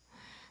 Lord.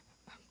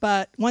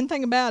 But one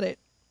thing about it,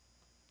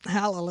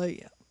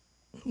 hallelujah,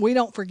 we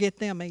don't forget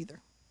them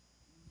either.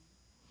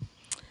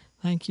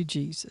 Thank you,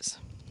 Jesus.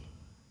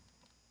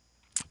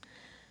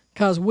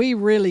 Because we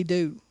really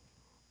do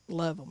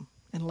love them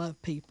and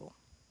love people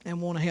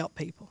and want to help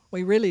people.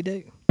 We really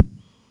do.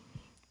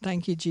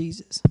 Thank you,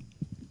 Jesus.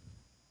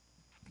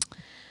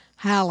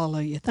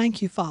 Hallelujah.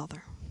 Thank you,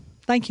 Father.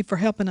 Thank you for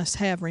helping us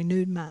have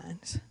renewed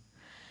minds.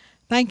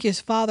 Thank you,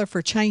 Father,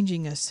 for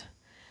changing us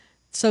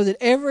so that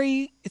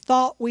every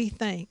thought we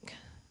think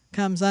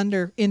comes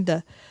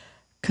into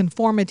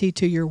conformity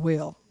to your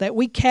will, that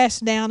we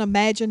cast down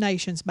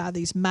imaginations by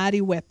these mighty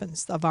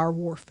weapons of our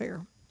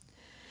warfare.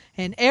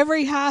 And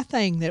every high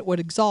thing that would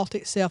exalt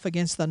itself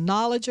against the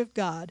knowledge of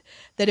God,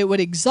 that it would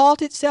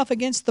exalt itself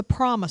against the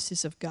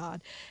promises of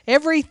God,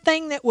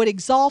 everything that would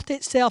exalt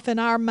itself in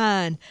our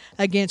mind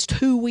against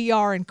who we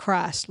are in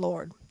Christ,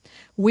 Lord,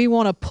 we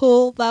want to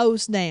pull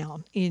those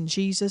down in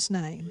Jesus'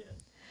 name.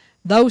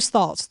 Those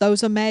thoughts,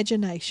 those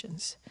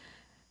imaginations.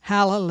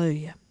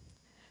 Hallelujah.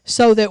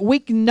 So that we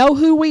can know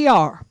who we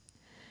are.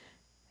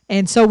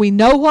 And so we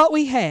know what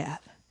we have,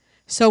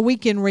 so we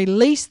can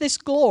release this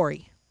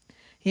glory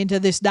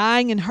into this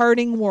dying and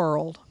hurting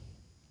world.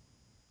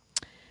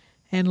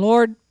 And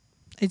Lord,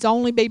 it's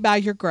only be by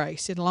your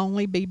grace. It'll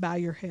only be by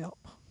your help.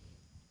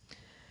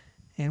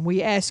 And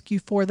we ask you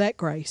for that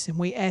grace, and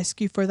we ask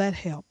you for that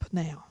help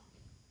now.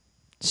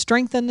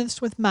 Strengthen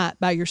us with might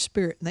by your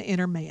Spirit in the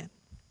inner man.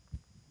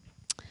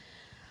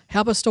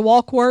 Help us to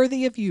walk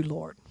worthy of you,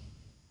 Lord,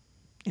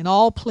 in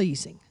all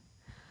pleasing.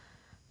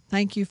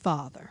 Thank you,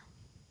 Father.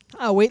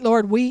 Oh,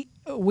 Lord, we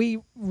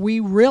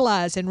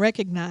realize and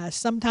recognize,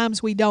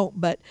 sometimes we don't,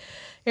 but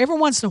every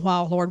once in a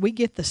while, Lord, we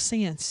get the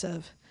sense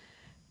of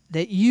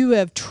that you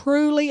have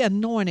truly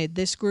anointed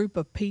this group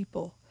of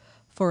people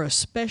for a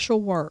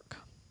special work,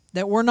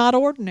 that we're not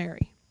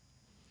ordinary.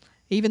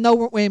 Even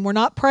though we're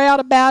not proud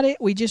about it,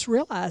 we just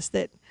realize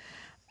that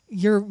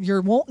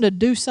you're wanting to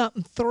do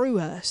something through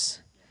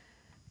us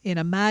in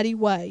a mighty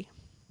way.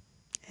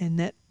 And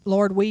that,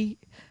 Lord, we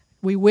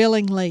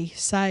willingly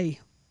say,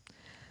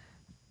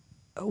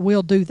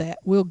 we'll do that.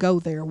 We'll go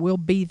there. We'll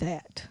be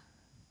that.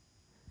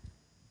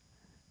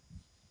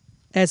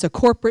 As a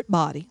corporate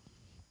body,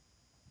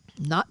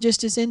 not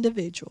just as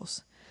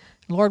individuals.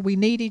 Lord, we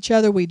need each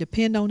other. We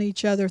depend on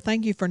each other.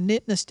 Thank you for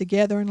knitting us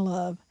together in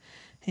love.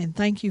 And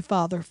thank you,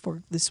 Father,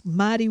 for this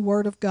mighty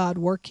Word of God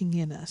working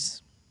in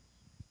us.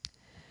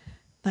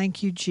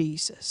 Thank you,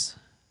 Jesus.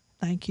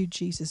 Thank you,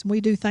 Jesus. And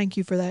we do thank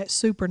you for that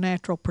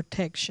supernatural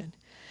protection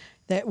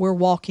that we're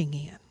walking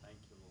in.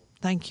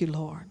 Thank you,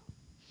 Lord.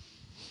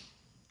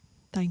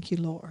 Thank you,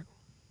 Lord.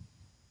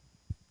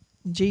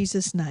 In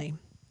Jesus' name,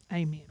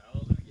 amen.